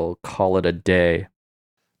we'll call it a day.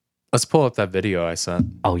 Let's pull up that video I sent.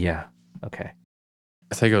 Oh yeah. Okay.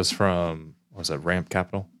 I think it was from, what was it, Ramp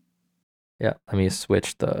Capital? Yeah, let me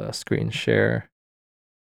switch the screen share.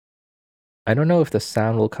 I don't know if the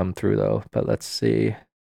sound will come through though, but let's see.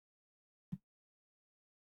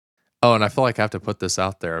 Oh, and I feel like I have to put this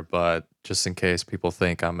out there, but just in case people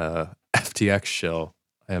think I'm a FTX shill,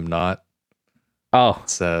 I am not. Oh. It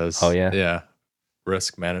says, oh yeah. Yeah.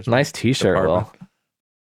 Risk management. Nice t-shirt, department. Will.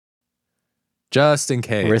 Just in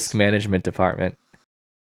case. Risk management department.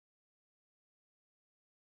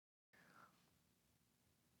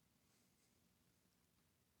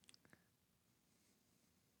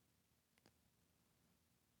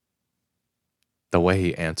 The way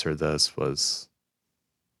he answered this was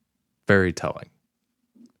very telling.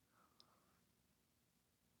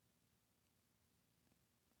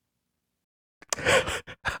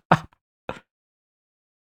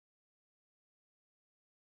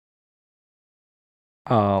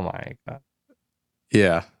 Oh my god.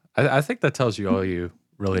 Yeah. I think that tells you all you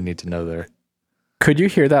really need to know there. Could you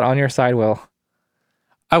hear that on your side, Will?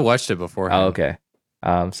 I watched it beforehand. Oh, okay.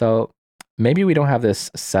 So maybe we don't have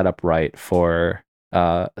this set up right for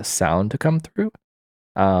sound to come through.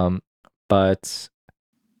 But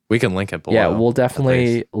we can link it below. Yeah, we'll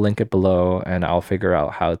definitely link it below and I'll figure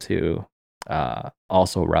out how to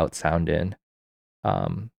also route sound in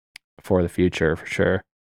for the future for sure.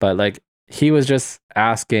 But like he was just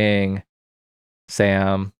asking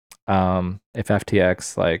Sam if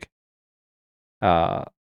FTX like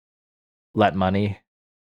let money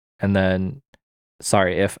and then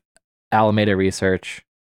if Alameda Research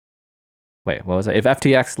what was it? If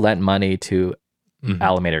FTX lent money to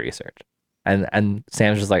Alameda Research. And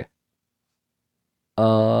Sam's just like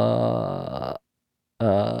I'm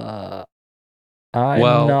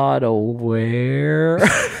not aware.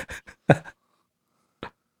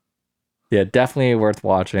 Yeah, definitely worth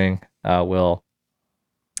watching. We'll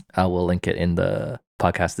link it in the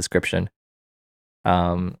podcast description.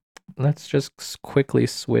 Let's just quickly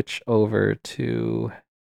switch over to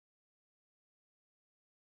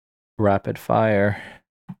rapid fire.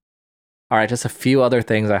 All right, just a few other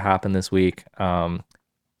things that happened this week.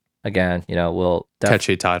 Again, we'll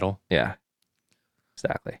catchy title. Yeah,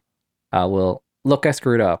 exactly. We'll look. I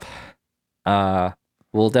screwed up.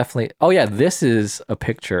 We'll definitely. Oh yeah, this is a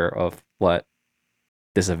picture of what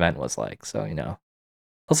this event was like. So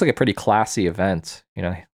looks like a pretty classy event.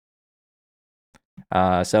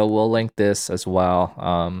 So we'll link this as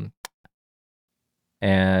well.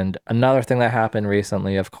 And another thing that happened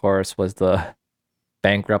recently, of course, was the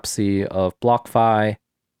bankruptcy of BlockFi.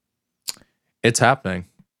 It's happening.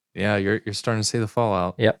 Yeah, you're starting to see the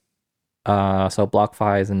fallout. Yep. So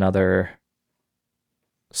BlockFi is another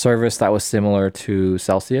service that was similar to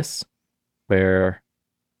Celsius, where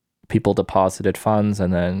people deposited funds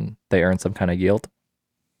and then they earned some kind of yield.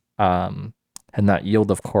 And that yield,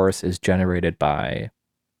 of course, is generated by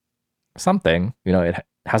something. It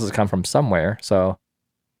has to come from somewhere. So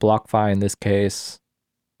BlockFi in this case,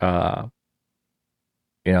 they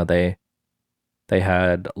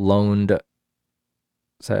had loaned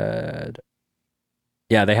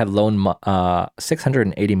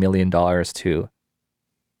 $680 million to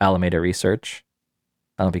Alameda Research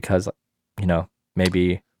because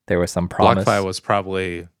maybe there was some promise. BlockFi was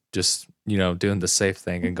probably just doing the safe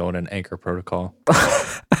thing and going in Anchor protocol.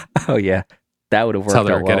 Oh yeah, that would have worked. That's how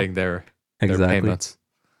they were well. getting their payments.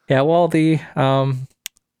 Yeah, well the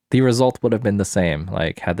result would have been the same.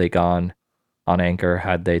 Like had they gone on Anchor,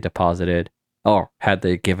 had they deposited, or had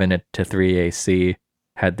they given it to 3AC,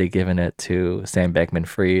 had they given it to Sam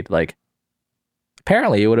Bankman-Fried, like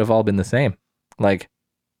apparently it would have all been the same. Like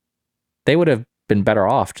they would have been better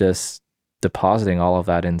off just depositing all of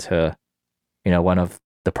that into, one of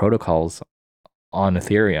the protocols on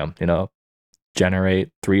Ethereum, generate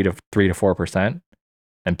 3 to 4%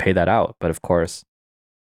 and pay that out. But of course,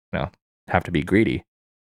 have to be greedy.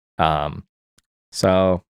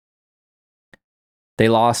 So they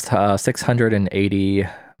lost 680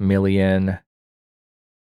 million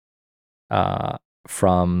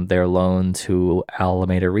from their loan to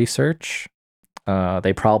Alameda Research.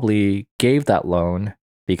 They probably gave that loan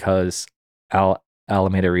because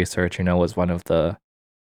Alameda Research, was one of the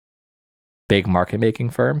big market making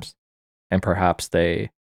firms, and perhaps they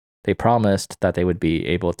promised that they would be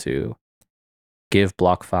able to give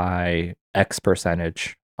BlockFi X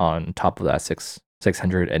percentage on top of that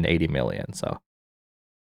 680 million. So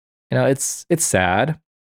it's sad,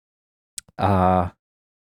 but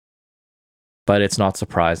it's not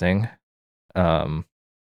surprising.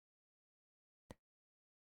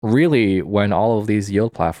 Really, when all of these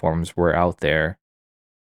yield platforms were out there,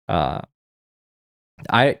 I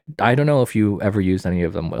don't know if you ever used any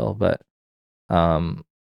of them, Will, but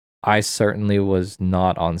I certainly was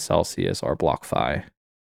not on Celsius or BlockFi.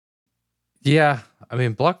 Yeah, I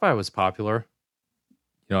mean, BlockFi was popular.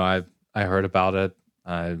 I heard about it.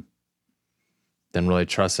 I didn't really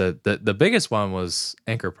trust it. The biggest one was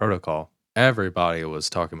Anchor Protocol. Everybody was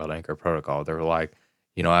talking about Anchor Protocol. They were like,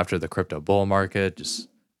 after the crypto bull market, just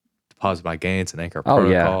deposit my gains in Anchor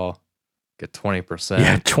Protocol, get 20%.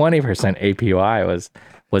 Yeah, 20% APY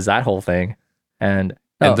was that whole thing. And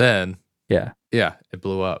then yeah, it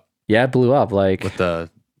blew up. Yeah, it blew up like with the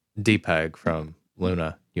DPEG from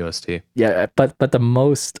Luna UST. Yeah, but the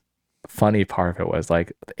most funny part of it was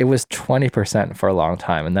like it was 20% for a long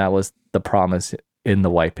time, and that was the promise in the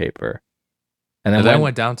white paper. And then it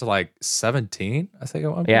went down to like 17, I think, at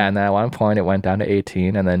one point. Yeah, and then at one point it went down to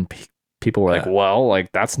 18, and then people were like, well,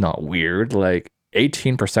 like that's not weird. Like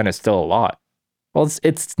 18% is still a lot. Well,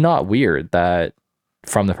 it's not weird that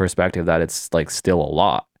from the perspective that it's like still a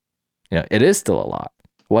lot. It is still a lot.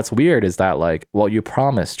 What's weird is that like, well, you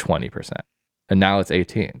promised 20% and now it's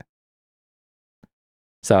 18.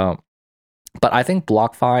 So, but I think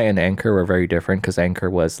BlockFi and Anchor were very different because Anchor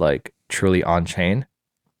was like truly on chain.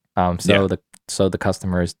 So the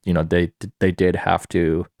customers, they did have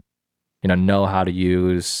to, know how to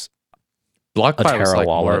use BlockFi was like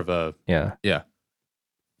wallet. more of a yeah.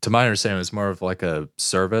 To my understanding, it was more of like a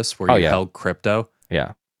service where you held crypto,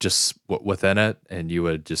 just within it, and you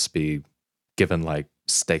would just be given like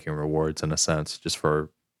staking rewards in a sense, just for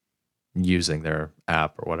using their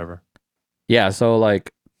app or whatever. Yeah, so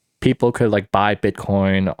like people could like buy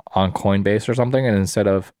Bitcoin on Coinbase or something, and instead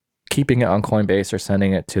of keeping it on Coinbase or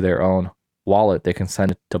sending it to their own wallet, they can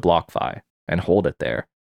send it to BlockFi and hold it there.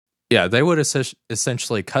 Yeah, they would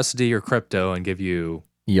essentially custody your crypto and give you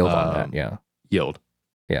yield on that. Yeah, yield.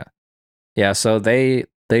 Yeah. So they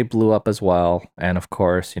blew up as well, and of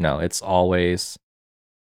course, it's always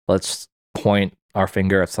let's point our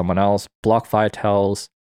finger at someone else. BlockFi tells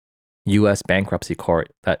U.S. bankruptcy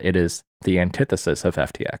court that it is the antithesis of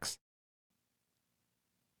FTX.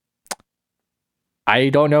 I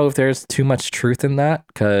don't know if there's too much truth in that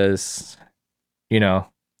because, you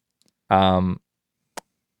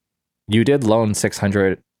did loan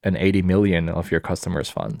 680 million of your customers'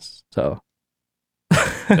 funds. So,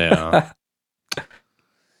 yeah.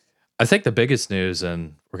 I think the biggest news,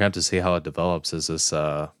 and we're going to have to see how it develops, is this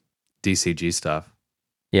DCG stuff.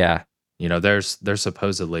 Yeah. They're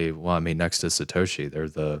supposedly, next to Satoshi, they're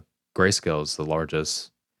the Grayscale is the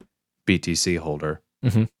largest BTC holder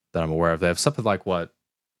that I'm aware of. They have something like, what,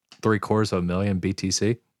 750,000 BTC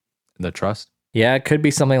in the trust? Yeah, it could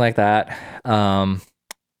be something like that.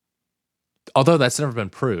 Although that's never been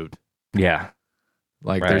proved. Yeah.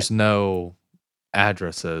 Like, there's no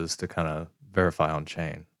addresses to kind of verify on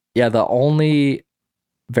chain. Yeah, the only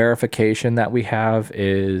verification that we have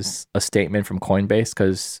is a statement from Coinbase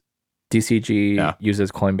because DCG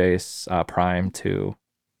uses Coinbase Prime to,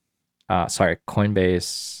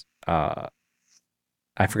 Coinbase,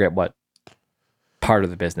 I forget what part of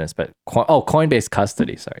the business, but Coinbase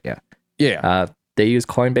custody. Sorry, yeah. Yeah. They use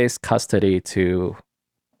Coinbase custody to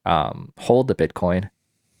hold the Bitcoin,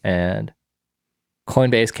 and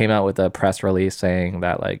Coinbase came out with a press release saying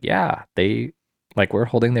that we're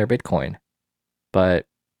holding their Bitcoin, but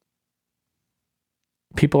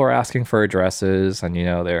people are asking for addresses, and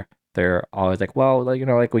they're always like, well,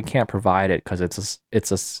 we can't provide it because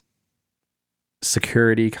it's a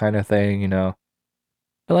security kind of thing, But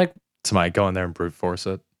like, somebody go in there and brute force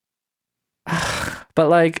it. But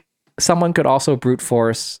like, someone could also brute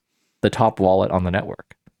force the top wallet on the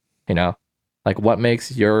network, Like, what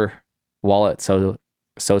makes your wallet so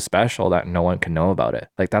special that no one can know about it?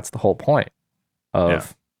 Like, that's the whole point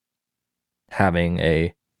of having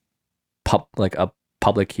a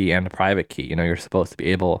public key and a private key. You know, you're supposed to be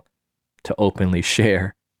able to openly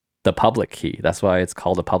share the public key. That's why it's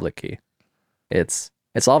called a public key. It's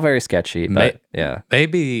all very sketchy, but yeah.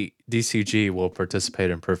 Maybe DCG will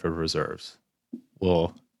participate in proof of reserves.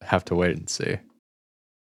 We'll have to wait and see.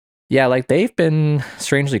 Yeah, like they've been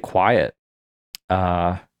strangely quiet.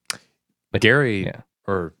 Gary,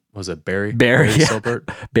 or was it Barry? Barry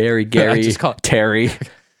Silbert? Barry, Gary, Terry,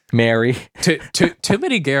 Mary. Too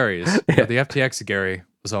many Garys. Yeah. But the FTX Gary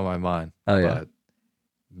was on my mind. Oh yeah. But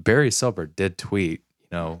Barry Silbert did tweet,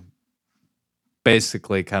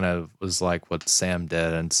 basically kind of was like what Sam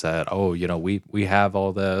did and said, "Oh, we have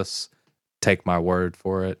all this. Take my word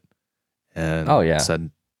for it." And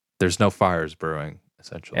said, "There's no fires brewing."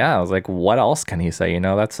 Essentially. Yeah, I was like, what else can he say?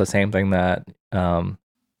 That's the same thing that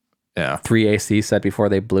 3AC said before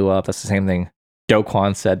they blew up. That's the same thing Do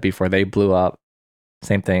Kwon said before they blew up.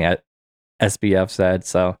 Same thing at SBF said.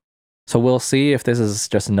 So we'll see if this is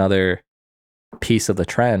just another piece of the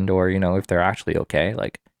trend, or if they're actually okay.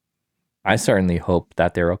 Like, I certainly hope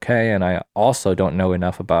that they're okay, and I also don't know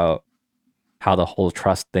enough about how the whole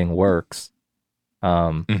trust thing works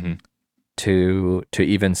to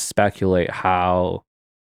even speculate how,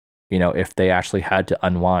 if they actually had to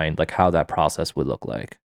unwind, like how that process would look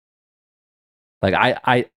like. Like,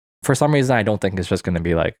 I for some reason, I don't think it's just going to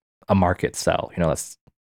be like a market sell. That's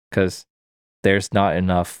because there's not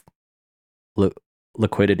enough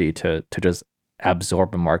liquidity to just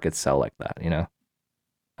absorb a market sell like that.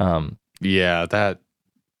 Yeah, that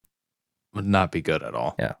would not be good at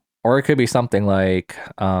all. Yeah, or it could be something like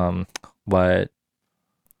what?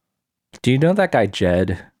 Do you know that guy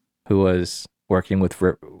Jed, who was working with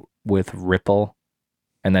Ripple,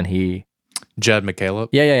 and then Jed McCaleb?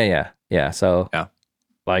 Yeah. So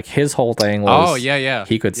like his whole thing was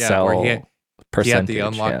he could sell percentage. He had the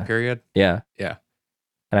unlock period. Yeah. And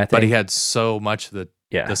I think, but he had so much of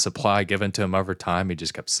the supply given to him over time, he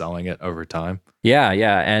just kept selling it over time. Yeah,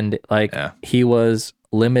 and like he was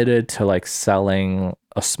limited to like selling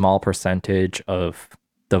a small percentage of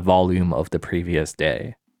the volume of the previous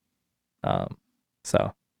day.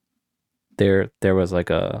 So there was like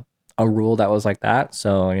a rule that was like that.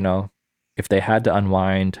 So, if they had to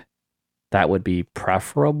unwind, that would be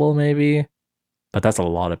preferable maybe, but that's a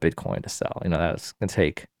lot of Bitcoin to sell. That's gonna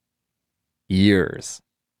take years.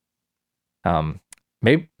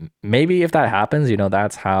 Maybe if that happens,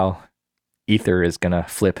 that's how Ether is gonna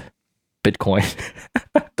flip Bitcoin.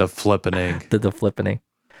 The flippening. The flippening.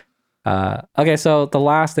 Okay, so the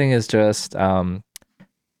last thing is just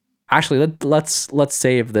actually let's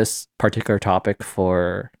save this particular topic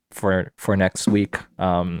for next week.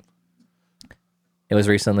 It was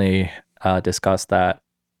recently discussed that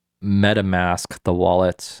MetaMask, the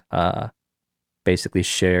wallet, basically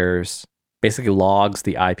logs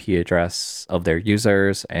the IP address of their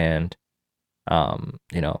users and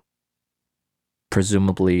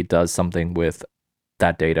presumably does something with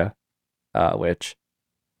that data, which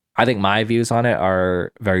I think my views on it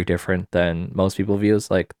are very different than most people's views.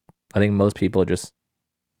 Like, I think most people just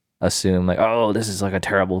assume like, oh, this is like a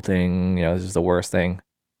terrible thing, this is the worst thing.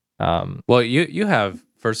 Well, you have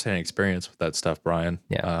firsthand experience with that stuff, Brian.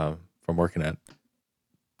 Yeah. From working at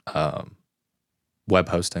web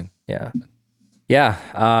hosting. Yeah.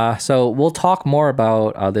 So we'll talk more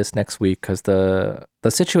about this next week, because the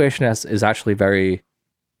situation is actually very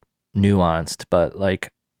nuanced. But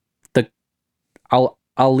like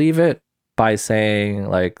I'll leave it by saying,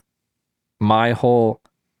 like, my whole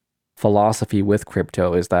philosophy with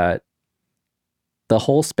crypto is that the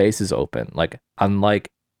whole space is open, like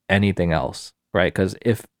unlike anything else, right? Because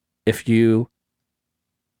if you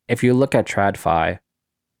look at TradFi,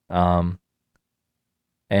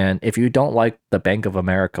 and if you don't like the Bank of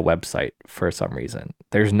America website for some reason,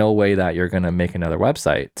 there's no way that you're gonna make another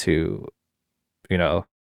website to,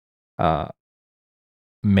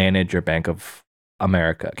 manage your Bank of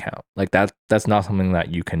America account. Like that's not something that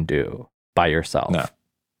you can do by yourself. No.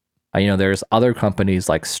 There's other companies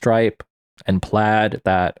like Stripe and Plaid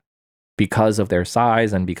that, because of their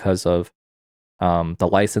size and because of the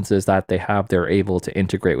licenses that they have, they're able to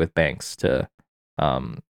integrate with banks to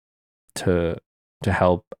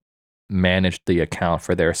help manage the account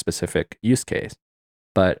for their specific use case.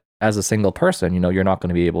 But as a single person, you're not going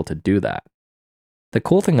to be able to do that. The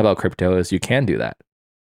cool thing about crypto is you can do that.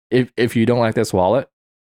 If you don't like this wallet,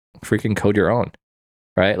 freaking code your own,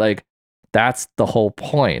 right? Like, that's the whole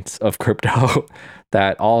point of crypto,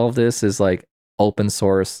 that all of this is like open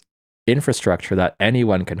source infrastructure that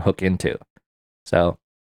anyone can hook into. So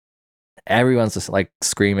everyone's just like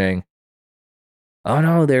screaming, oh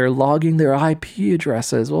no, they're logging their IP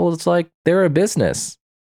addresses. Well, it's like they're a business.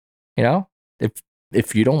 You know,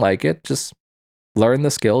 if you don't like it, just learn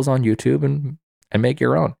the skills on YouTube and make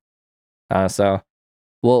your own. So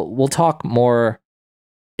we'll talk more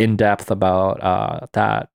in depth about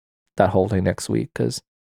that whole thing next week, because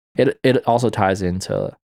it also ties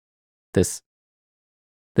into this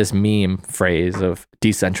meme phrase of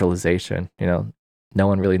decentralization. You know, no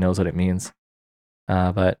one really knows what it means.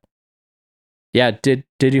 But yeah, did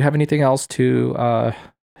you have anything else to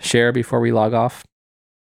share before we log off?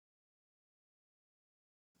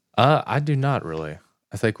 I do not really.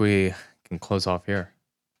 I think we can close off here.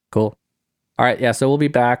 Cool. All right, yeah, so we'll be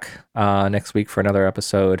back next week for another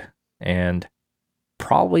episode, and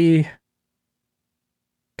probably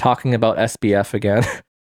talking about SBF again.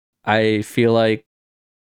 I feel like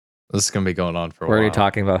This is gonna be going on for a we're while. already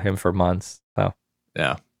talking about him for months. So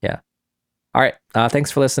Yeah. All right.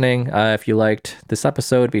 Thanks for listening. If you liked this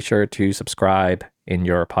episode, be sure to subscribe in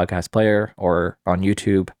your podcast player or on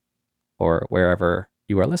YouTube or wherever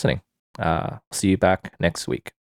you are listening. See you back next week.